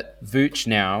fact that Vooch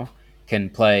now can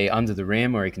play under the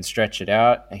rim or he can stretch it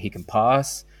out, he can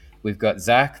pass. We've got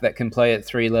Zach that can play at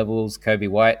 3 levels, Kobe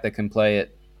White that can play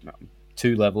at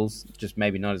 2 levels, just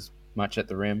maybe not as much at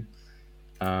the rim.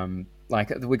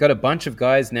 We've got a bunch of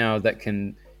guys now that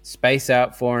can space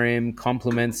out for him,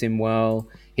 complements him well.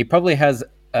 He probably has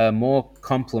a more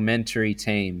complementary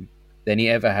team than he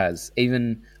ever has,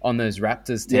 even on those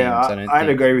Raptors teams. Yeah, I'd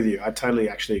agree with you. I totally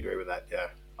actually agree with that, yeah.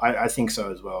 I think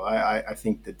so as well. I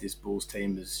think that this Bulls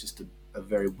team is just a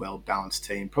very well-balanced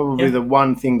team. Probably the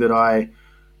one thing that I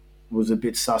was a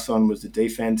bit sus on was the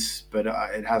defense, but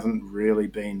it hasn't really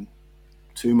been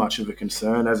too much of a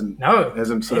concern.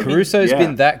 Caruso's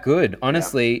been that good,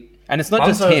 honestly. Yeah. And it's not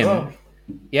Lonzo just him. Well.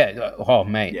 Yeah. Oh,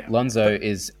 mate. Yeah. Lonzo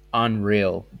is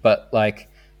unreal. But,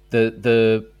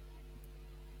 the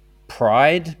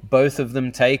pride both of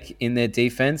them take in their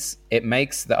defense, it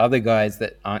makes the other guys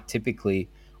that aren't typically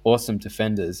awesome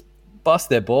defenders bust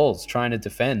their balls trying to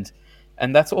defend.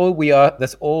 And that's all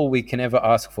we can ever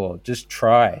ask for. Just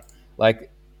try.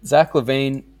 Zach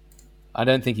LaVine, I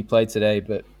don't think he played today,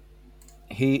 but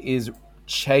he is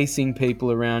chasing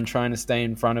people around, trying to stay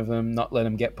in front of them, not let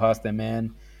them get past their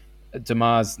man.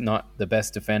 DeMar's not the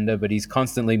best defender, but he's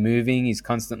constantly moving. He's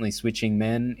constantly switching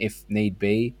men if need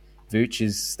be. Vooch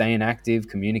is staying active,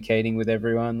 communicating with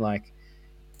everyone.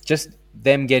 Just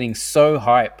them getting so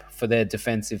hype for their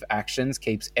defensive actions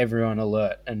keeps everyone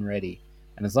alert and ready.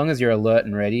 And as long as you're alert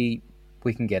and ready,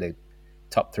 we can get a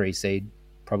top 3 seed,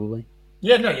 probably.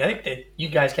 Yeah, no, I think that you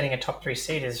guys getting a top 3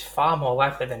 seed is far more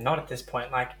likely than not at this point.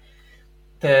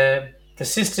 The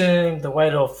system, the way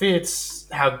it all fits,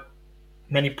 how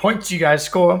many points you guys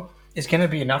score is going to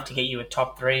be enough to get you a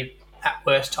top 3, at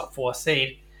worst top 4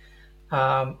 seed.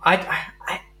 I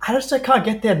can't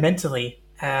get there mentally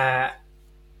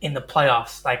in the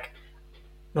playoffs.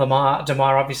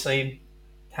 DeMar obviously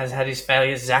has had his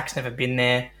failures. Zach's never been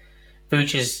there.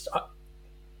 Vooch has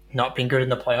not been good in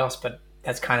the playoffs, but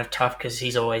that's kind of tough because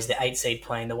he's always the 8 seed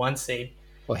playing the 1 seed.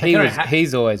 Well,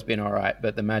 he's always been all right,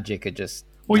 but the Magic are just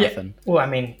nothing. Yeah. Well, I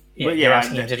mean, you're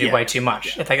asking him to do way too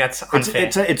much. I think that's unfair.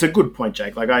 It's a good point,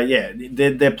 Jake.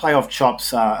 Their playoff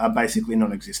chops are basically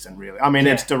non-existent, really. I mean,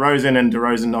 it's DeRozan, and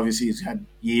DeRozan obviously has had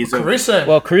years of... Caruso.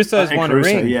 Well, Caruso's won a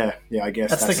ring. Yeah, I guess.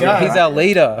 That's the guy. He's our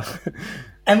leader.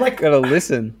 And gotta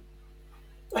listen.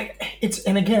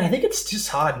 And again, I think it's just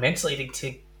hard mentally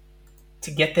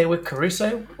to get there with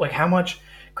Caruso. How much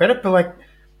credit, but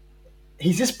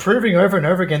he's just proving over and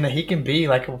over again that he can be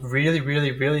a really,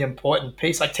 really, really important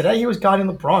piece. Today he was guarding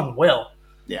LeBron well.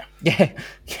 Yeah. Yeah.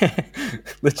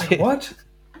 Legit. What?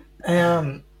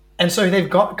 And so they've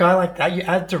got a guy like that. You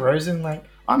add DeRozan,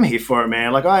 I'm here for it,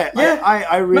 man.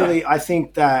 I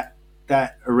think that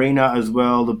arena as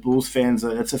well, the Bulls fans,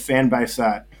 it's a fan base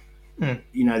that,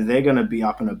 they're going to be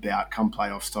up and about come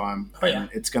playoffs time. Oh, yeah. And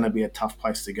it's going to be a tough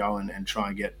place to go and try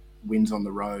and get wins on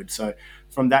the road. So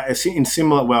from that, in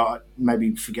similar, well,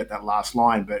 maybe forget that last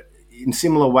line, but in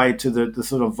similar way to the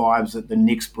sort of vibes that the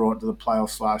Knicks brought to the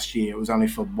playoffs last year, it was only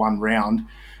for one round,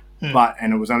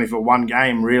 and it was only for one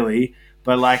game, really.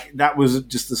 But that was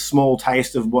just a small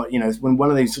taste of what, when one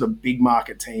of these sort of big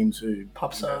market teams who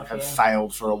have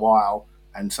failed for a while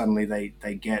and suddenly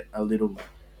they get a little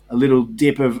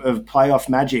dip of playoff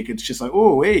magic. It's just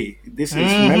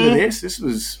remember this? This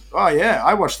was,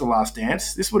 I watched The Last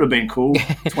Dance. This would have been cool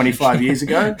 25 years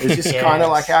ago. It's just kind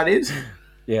of like how it is.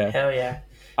 Yeah. Hell yeah.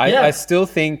 I still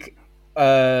think,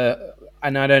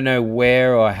 and I don't know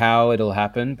where or how it'll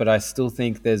happen, but I still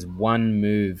think there's one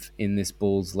move in this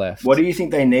Bulls left. What do you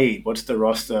think they need? What's the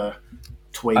roster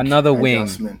tweak? Another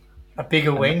adjustment? wing. A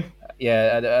bigger wing?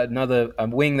 Yeah, a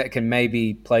wing that can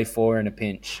maybe play 4 in a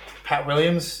pinch. Pat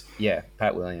Williams? Yeah,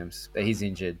 Pat Williams. But he's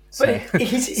injured. But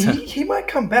he might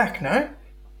come back, no?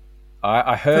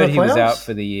 I heard he was out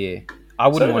for the year. I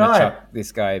wouldn't want to chuck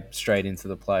this guy straight into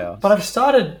the playoffs. But I've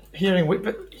started hearing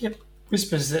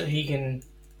whispers that he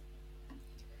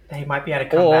might be able to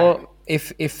come back. Or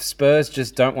if Spurs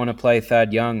just don't want to play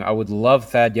Thad Young, I would love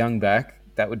Thad Young back.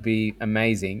 That would be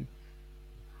amazing.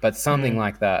 But something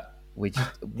like that We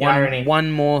just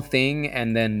one more thing,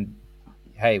 and then,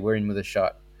 hey, we're in with a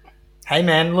shot. Hey,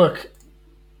 man, look.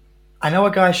 I know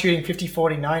a guy shooting 50,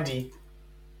 40, 90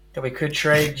 that we could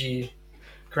trade you.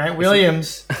 Grant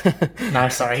Williams. No,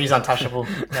 sorry, he's untouchable.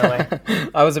 No way.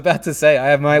 I was about to say,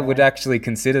 I would actually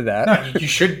consider that. No, you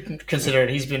should consider it.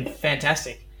 He's been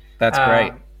fantastic. That's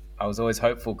great. I was always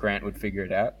hopeful Grant would figure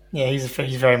it out. Yeah, he's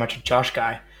very much a Josh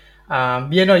guy.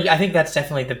 I think that's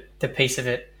definitely the piece of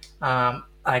it.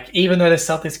 Even though the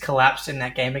Celtics collapsed in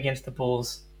that game against the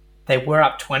Bulls, they were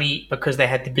up 20 because they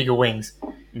had the bigger wings,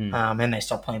 and they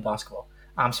stopped playing basketball.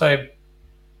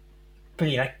 But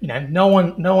no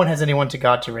one has anyone to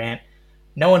guard Durant.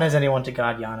 No one has anyone to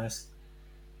guard Giannis.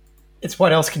 It's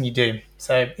what else can you do?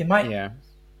 So it might. Yeah.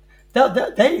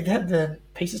 They have the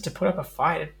pieces to put up a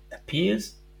fight. It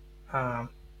appears.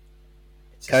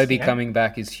 Kobe coming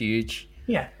back is huge.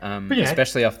 Yeah,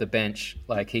 especially off the bench.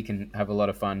 Like, he can have a lot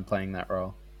of fun playing that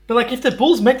role. But like, if the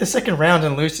Bulls make the second round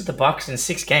and lose to the Bucks in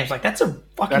 6 games, like that's a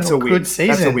good season.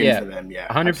 That's a win for them. Yeah,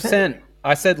 100%.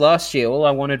 I said last year, all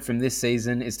I wanted from this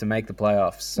season is to make the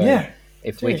playoffs. So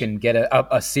if we can get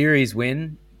a series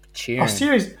win, cheering. A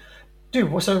series,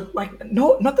 dude. So like,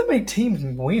 not that many teams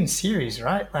win series,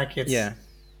 right? Like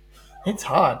it's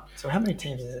hard. So how many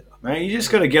teams is it? Man, you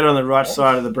just got to get on the right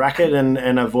side of the bracket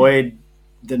and avoid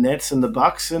the Nets and the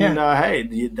Bucks, and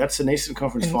hey, that's an Eastern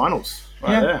Conference Finals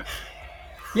there.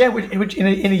 Yeah, which in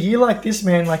a year like this,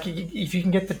 man, like if you can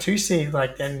get the 2 seed,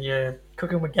 like then you're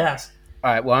cooking with gas.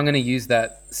 All right, well, I'm going to use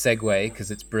that segue because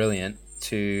it's brilliant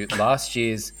to last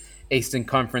year's Eastern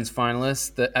Conference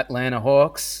finalists, the Atlanta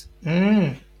Hawks,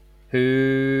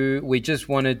 who we just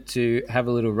wanted to have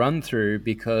a little run through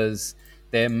because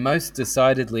they're most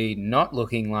decidedly not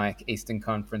looking like Eastern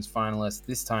Conference finalists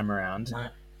this time around. No.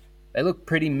 They look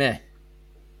pretty meh.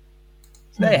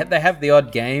 They have the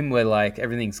odd game where like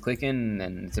everything's clicking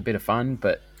and it's a bit of fun,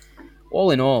 but all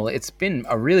in all, it's been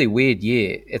a really weird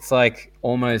year. It's like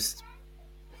almost,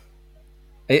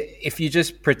 if you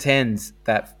just pretend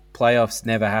that playoffs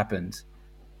never happened,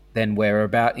 then we're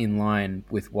about in line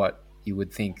with what you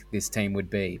would think this team would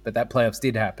be. But that playoffs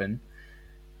did happen,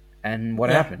 and what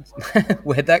happened?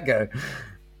 Where'd that go?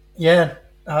 Yeah,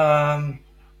 I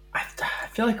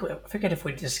feel like I forget if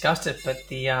we discussed it, but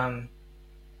the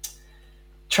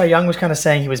Trae Young was kind of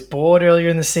saying he was bored earlier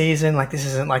in the season, like this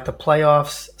isn't like the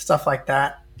playoffs, stuff like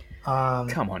that.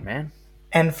 Come on, man.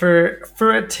 And for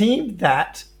a team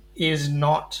that is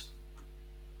not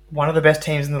one of the best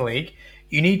teams in the league,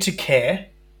 you need to care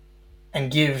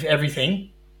and give everything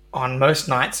on most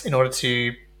nights in order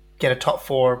to get a top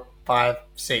 4, 5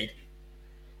 seed,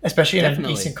 especially in an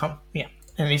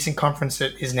Eastern Conference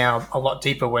that is now a lot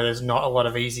deeper, where there's not a lot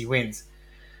of easy wins.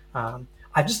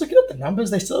 I'm just looking at the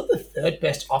numbers. They still have the 3rd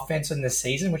best offense in the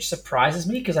season, which surprises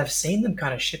me because I've seen them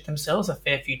kind of shit themselves a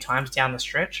fair few times down the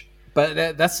stretch.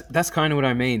 But that's kind of what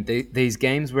I mean. These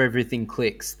games where everything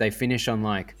clicks, they finish on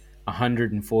like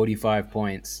 145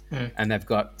 points, and they've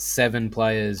got 7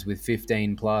 players with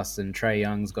 15 plus, and Trae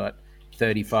Young's got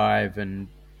 35, and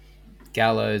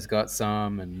Gallo's got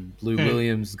some, and Lou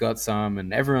Williams got some,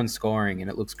 and everyone's scoring, and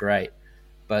it looks great.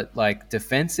 But like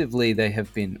defensively, they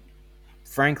have been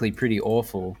frankly pretty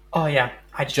awful. Oh yeah,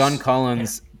 John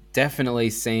Collins definitely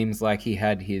seems like he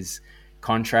had his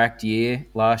contract year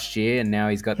last year, and now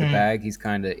he's got the bag. He's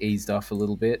kind of eased off a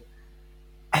little bit.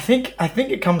 I think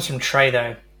it comes from Trae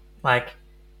though. Like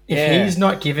if he's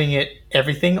not giving it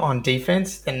everything on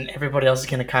defense, then everybody else is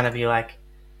going to kind of be like,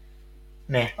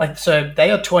 meh. Like so,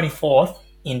 they are 24th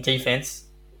in defense,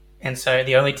 and so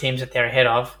the only teams that they're ahead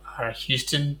of are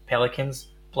Houston, Pelicans,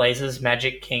 Blazers,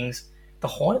 Magic, Kings. The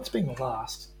Hornets being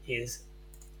last is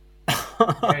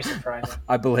very surprising.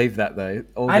 I believe that, though.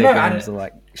 All their games are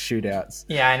like shootouts.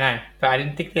 Yeah, I know. But I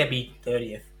didn't think they'd be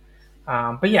 30th.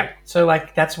 But yeah, so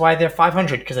like that's why they're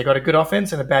 500, because they got a good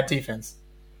offense and a bad defense.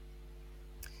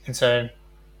 And so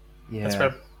that's where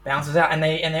it balances out. And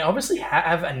they obviously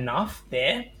have enough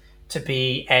there to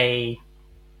be a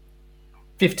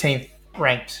 15th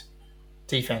ranked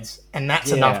defense. And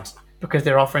that's enough because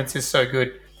their offense is so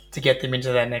good to get them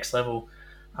into that next level.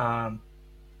 And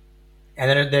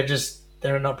then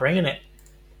they're not bringing it.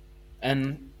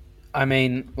 And I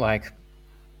mean, like,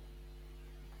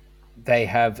 they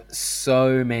have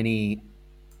so many,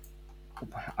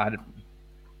 I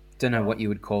don't know what you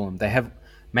would call them. They have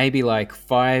maybe like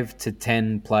 5 to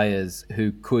 10 players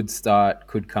who could start,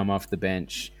 could come off the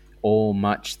bench, all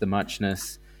much the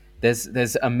muchness.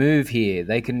 There's a move here.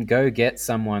 They can go get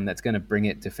someone that's going to bring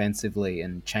it defensively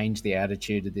and change the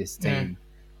attitude of this team.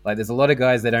 Like, there's a lot of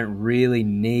guys they don't really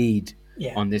need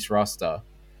on this roster.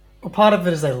 Well, part of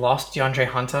it is they lost DeAndre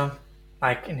Hunter,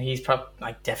 and he's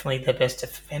probably definitely the best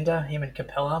defender, him and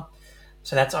Capella.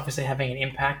 So that's obviously having an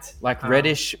impact.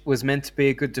 Reddish was meant to be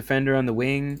a good defender on the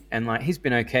wing, and he's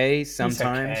been okay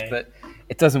sometimes, but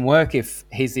it doesn't work if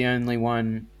he's the only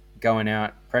one going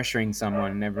out pressuring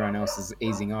someone and everyone else is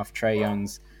easing off. Trae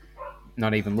Young's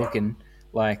not even looking.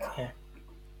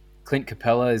 Clint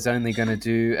Capella is only going to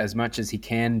do as much as he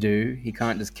can do. He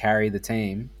can't just carry the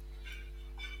team.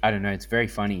 I don't know. It's very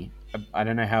funny. I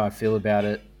don't know how I feel about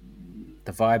it.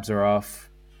 The vibes are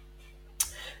off.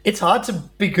 It's hard to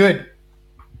be good.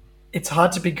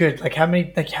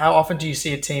 How often do you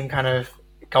see a team kind of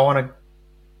go on a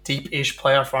deep-ish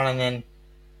playoff run and then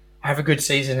have a good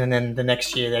season, and then the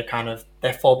next year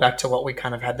they fall back to what we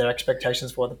kind of had their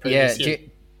expectations for the previous year?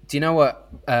 Do you know what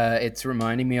it's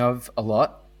reminding me of a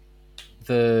lot?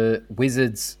 The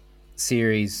Wizards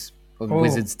series, or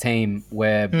Wizards team,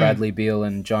 where Bradley Beal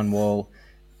and John Wall,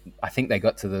 I think they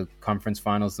got to the conference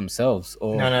finals themselves.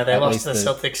 No, they lost to the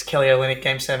Celtics, Kelly Olynyk,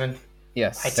 Game 7.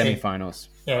 Yes, semifinals.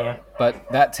 Yeah. But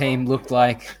that team looked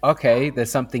like, okay,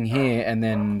 there's something here, and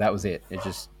then that was it. It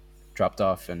just dropped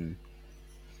off and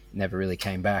never really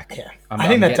came back. Yeah, I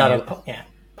think that's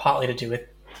partly to do with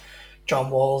John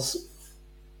Wall's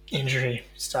injury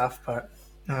stuff. But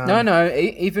no,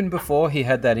 even before he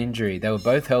had that injury, they were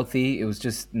both healthy. It was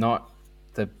just not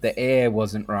the air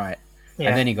wasn't right,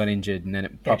 and then he got injured, and then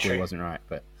it probably wasn't right.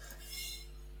 But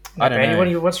I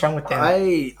don't know. What's wrong with them?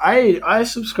 I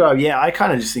subscribe. Yeah, I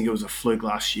kind of just think it was a fluke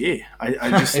last year. I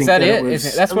just think is that it?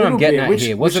 That's what I'm getting at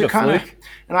here. Was it a fluke?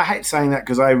 And I hate saying that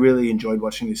because I really enjoyed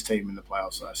watching this team in the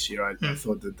playoffs last year. I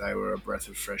thought that they were a breath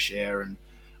of fresh air, and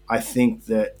I think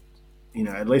that,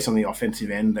 at least on the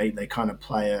offensive end, they kind of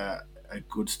play a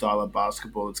good style of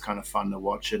basketball. It's kind of fun to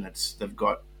watch, and they've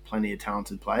got plenty of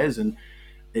talented players, and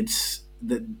it's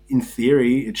that in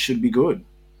theory it should be good.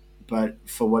 But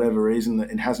for whatever reason,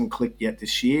 it hasn't clicked yet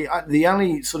this year. The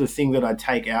only sort of thing that I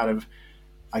take out of,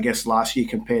 I guess, last year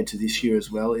compared to this year as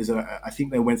well is that I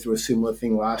think they went through a similar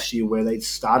thing last year where they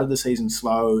started the season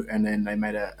slow and then they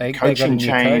made a coaching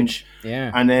change.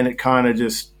 Yeah. And then it kind of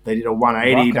they did a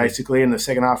 180 basically. In the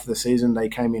second half of the season, they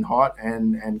came in hot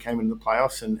and came into the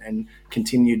playoffs and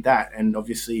continued that. And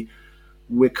obviously,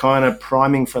 we're kind of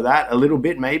priming for that a little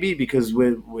bit maybe because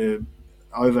we're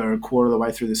over a quarter of the way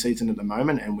through the season at the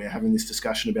moment, and we're having this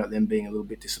discussion about them being a little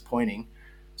bit disappointing.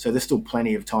 So there's still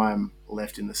plenty of time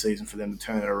left in the season for them to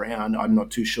turn it around. I'm not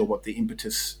too sure what the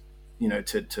impetus,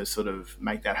 to sort of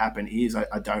make that happen is.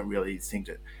 I don't really think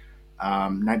that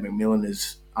Nate McMillan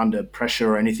is under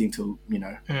pressure or anything to,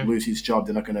 lose his job.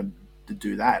 They're not going to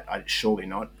do that. Surely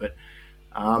not. But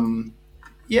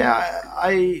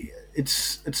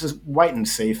it's a wait and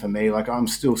see for me. I'm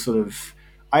still sort of.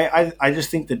 I just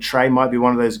think that Trae might be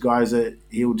one of those guys that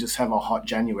he'll just have a hot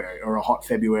January or a hot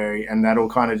February, and that'll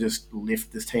kind of just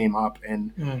lift this team up,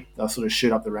 and they'll sort of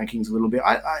shoot up the rankings a little bit.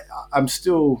 I'm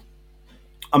still,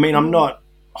 I'm not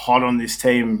hot on this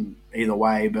team either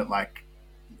way, but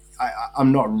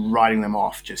I'm not writing them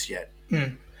off just yet.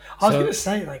 I was going to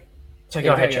say, so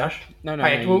go ahead, Josh. No,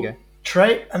 you go.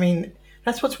 Trae,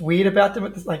 that's what's weird about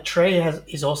them. Trae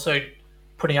is also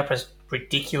putting up a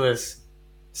ridiculous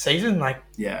season,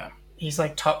 he's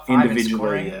top 5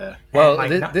 individually. Yeah. Well,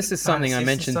 this is something I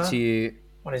mentioned to you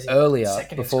earlier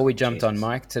before we jumped on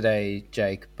mic today,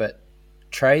 Jake. But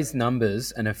Trae's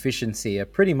numbers and efficiency are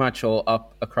pretty much all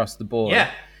up across the board,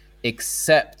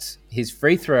 except his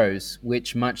free throws,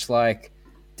 which much like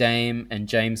Dame and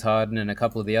James Harden and a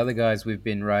couple of the other guys we've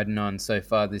been riding on so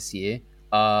far this year,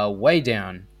 are way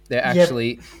down. They're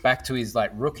actually back to his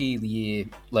rookie year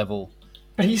level.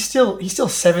 But he's still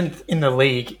 7th in the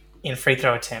league in free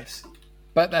throw attempts.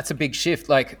 But that's a big shift.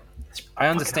 I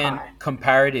understand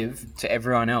comparative to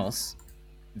everyone else,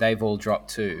 they've all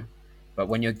dropped too. But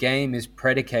when your game is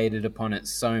predicated upon it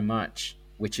so much,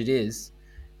 which it is,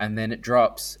 and then it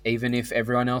drops, even if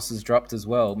everyone else has dropped as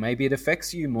well, maybe it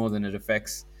affects you more than it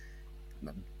affects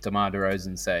DeMar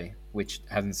DeRozan, say, which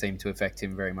hasn't seemed to affect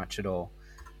him very much at all.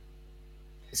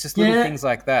 It's just little things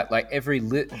like that.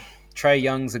 Trae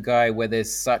Young's a guy where there's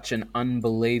such an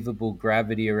unbelievable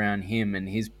gravity around him and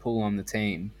his pull on the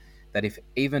team that if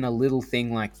even a little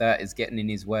thing like that is getting in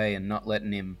his way and not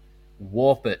letting him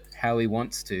warp it how he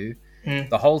wants to,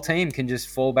 the whole team can just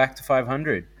fall back to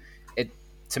 500.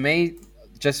 To me,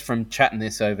 just from chatting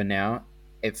this over now,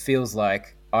 it feels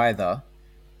like either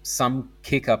some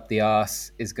kick up the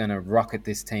arse is going to rocket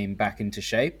this team back into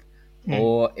shape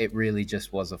or it really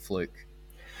just was a fluke.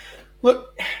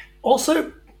 Look,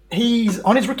 also, he's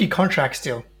on his rookie contract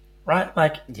still, right?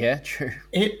 Yeah, true.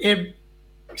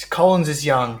 Collins is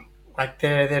young.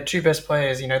 They're two best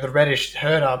players. The Reddish,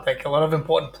 Herder, a lot of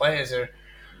important players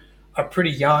are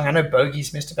pretty young. I know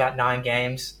Bogey's missed about 9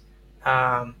 games.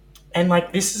 And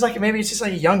like this is like maybe it's just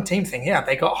like a young team thing. Yeah,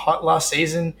 they got hot last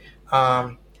season,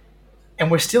 and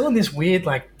we're still in this weird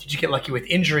like. Did you get lucky with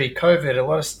injury, COVID, a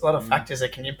lot of factors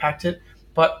that can impact it?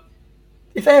 But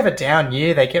if they have a down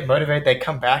year, they get motivated, they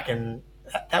come back, and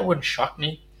that wouldn't shock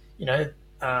me. You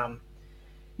know,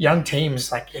 young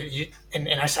teams like, and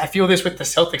I feel this with the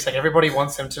Celtics. Like everybody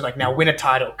wants them to like now win a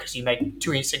title because you make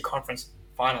 2 Eastern Conference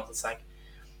Finals. It's like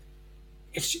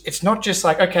it's not just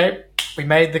like okay. We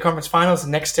made the conference finals, the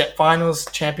next step finals,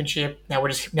 championship. Now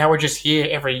we're just here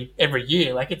every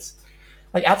year. Like it's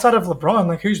like outside of LeBron,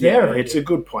 like who's there? It's a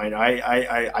good point.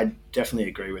 I definitely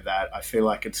agree with that. I feel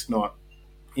like it's not,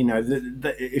 you know,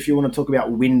 if you want to talk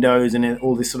about windows and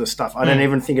all this sort of stuff, I don't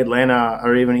even think Atlanta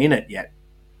are even in it yet.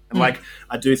 Like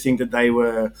I do think that they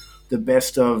were the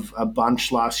best of a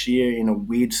bunch last year in a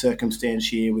weird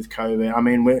circumstance year with COVID. I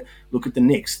mean, look at the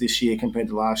Knicks this year compared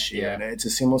to last year. Yeah. It's a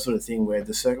similar sort of thing where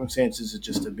the circumstances are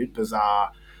just a bit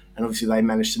bizarre, and obviously they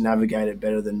managed to navigate it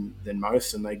better than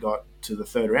most, and they got to the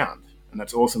third round, and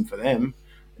that's awesome for them.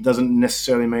 It doesn't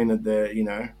necessarily mean that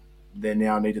they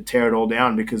now need to tear it all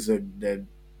down because they're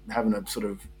having a sort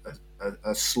of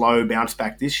a slow bounce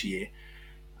back this year.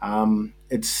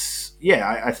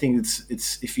 I think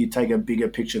it's if you take a bigger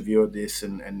picture view of this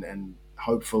and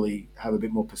hopefully have a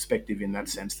bit more perspective in that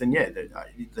sense, then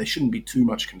they shouldn't be too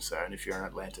much concern if you're an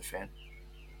Atlanta fan.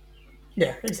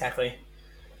 Yeah, exactly.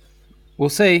 We'll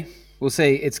see.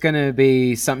 It's going to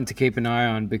be something to keep an eye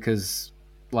on because,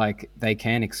 like, they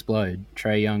can explode.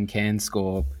 Trae Young can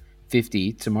score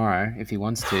 50 tomorrow if he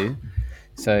wants to.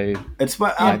 So there's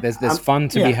fun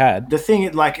to be had. The thing,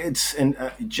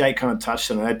 Jake kind of touched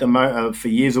on it. At the for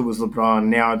years it was LeBron.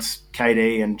 Now it's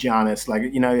KD and Giannis. Like,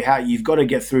 you know, how you've got to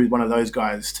get through one of those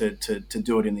guys to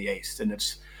do it in the East. And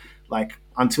it's like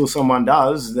until someone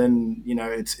does, then you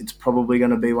know it's probably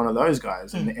going to be one of those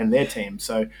guys and their team.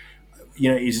 So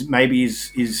you know, is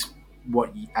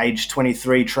what age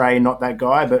 23 Trae not that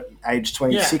guy, but age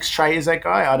 26 Trae is that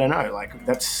guy? I don't know. Like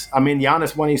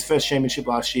Giannis won his first championship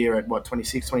last year at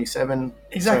 26, 27.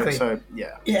 Exactly. So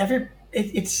yeah. Yeah.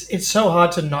 It's so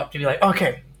hard to not be like,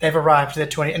 okay, they've arrived. They're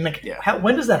 20, and like,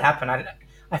 when does that happen?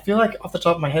 I feel like off the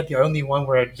top of my head, the only one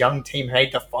where a young team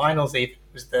made the finals even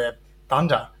was the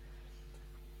Thunder.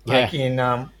 Like in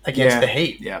against the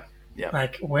Heat. Yeah. Yeah.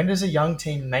 Like when does a young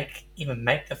team even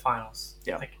make the finals?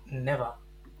 Yeah. Like never.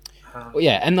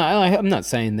 And I'm not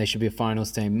saying they should be a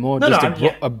finals team.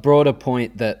 A broader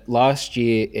point that last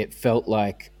year it felt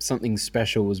like something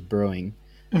special was brewing,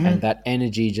 and that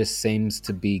energy just seems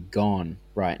to be gone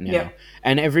right now. Yeah.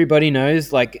 And everybody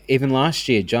knows, like even last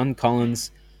year, John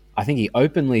Collins, I think he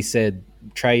openly said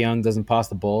Trae Young doesn't pass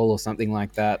the ball or something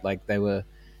like that. Like they were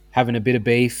having a bit of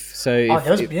beef. So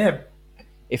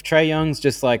if Trae Young's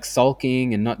just like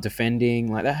sulking and not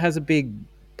defending, like that has a big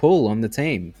pull on the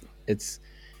team.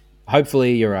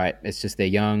 Hopefully, you're right. It's just they're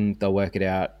young. They'll work it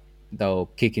out. They'll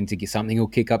kick into something. Will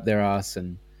kick up their ass,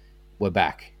 and we're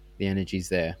back. The energy's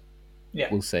there. Yeah,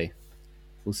 we'll see.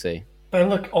 But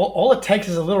look, all it takes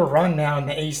is a little run now in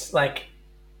the East. Like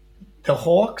the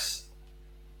Hawks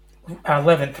are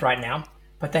 11th right now,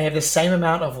 but they have the same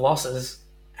amount of losses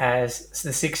as the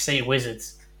 6th seed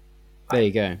Wizards. There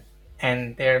you go.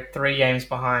 And they're 3 games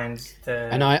behind the.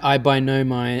 And I by no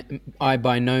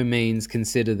means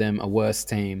consider them a worse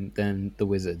team than the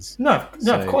Wizards. No,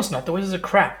 of course not. The Wizards are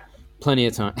crap. Plenty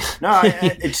of time. No,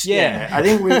 it's I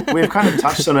think we've kind of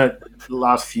touched on it the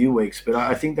last few weeks, but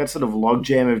I think that sort of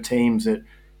logjam of teams that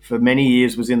for many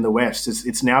years was in the West,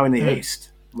 it's now in the East.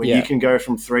 Where you can go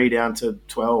from 3 down to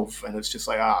 12, and it's just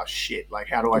like, shit! Like,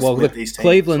 how do I split these teams?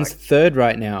 Cleveland's 3rd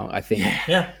right now, I think.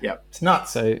 Yeah, it's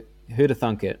nuts. So who'd have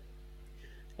thunk it?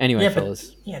 Anyway,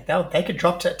 fellas. They could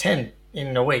drop to 10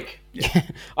 in a week. Yeah.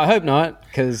 I hope not,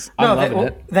 because I'm loving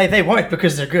it. They won't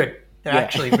because they're good. They're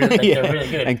actually really, they're really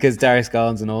good. And because Darius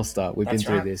Garland's an all-star. We've been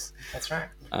through this. That's right.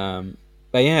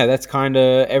 But yeah, that's kind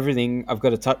of everything I've got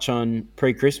to touch on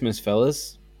pre-Christmas,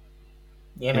 fellas.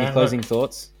 Yeah, Any closing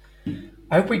thoughts?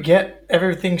 I hope we get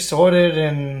everything sorted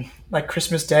and like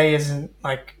Christmas Day isn't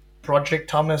like Broderick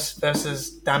Thomas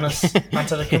versus Giannis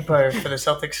Antetokounmpo for the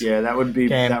Celtics. Yeah, that would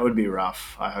be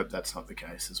rough. I hope that's not the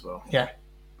case as well. Yeah,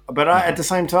 but at the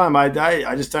same time, I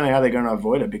just don't know how they're going to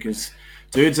avoid it because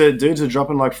dudes are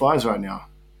dropping like flies right now.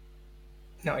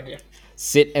 No idea.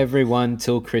 Sit everyone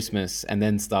till Christmas and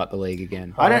then start the league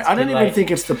again. I don't even think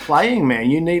it's the playing,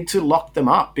 man. You need to lock them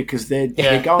up because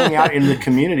they're going out in the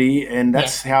community and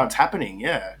that's how it's happening.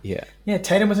 Yeah. Yeah.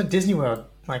 Tatum was at Disney World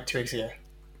like 2 weeks ago.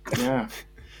 Yeah.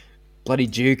 Bloody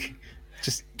Duke.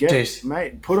 Just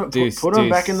mate, put them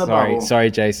back in the bubble.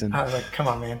 Sorry, Jason. I was like, come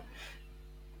on, man.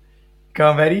 Go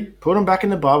on, Matty. Put him back in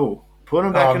the bubble. Put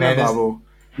him back in the bubble.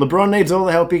 LeBron needs all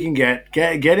the help he can get.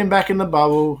 Get him back in the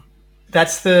bubble.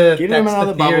 Give him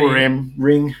another bubble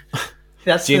ring.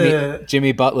 That's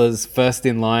Jimmy Butler's first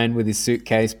in line with his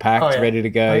suitcase packed, ready to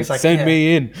go. Like, Send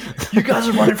me in. You guys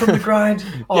are running from the grind.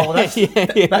 Oh, that's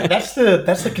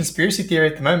the conspiracy theory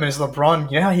at the moment. Is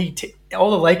LeBron? You know how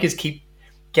all the Lakers keep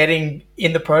getting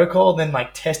in the protocol, then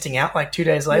like testing out like 2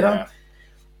 days later.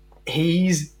 Yeah.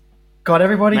 He's got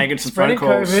everybody spreading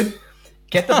COVID.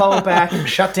 Get the bubble back.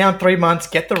 Shut down 3 months.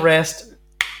 Get the rest.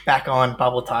 Back on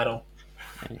bubble title.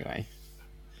 Anyway,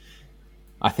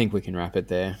 I think we can wrap it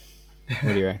there.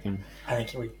 What do you reckon?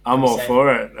 I'm all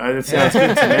for it. It sounds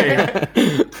good to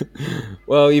me.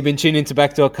 Well, you've been tuned into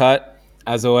Backdoor Cut.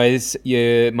 As always,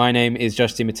 my name is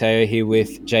Josh DiMatteo, here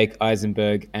with Jake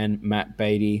Eisenberg and Matt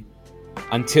Beatty.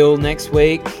 Until next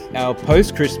week, our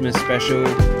post-Christmas special.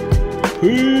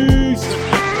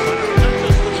 Peace!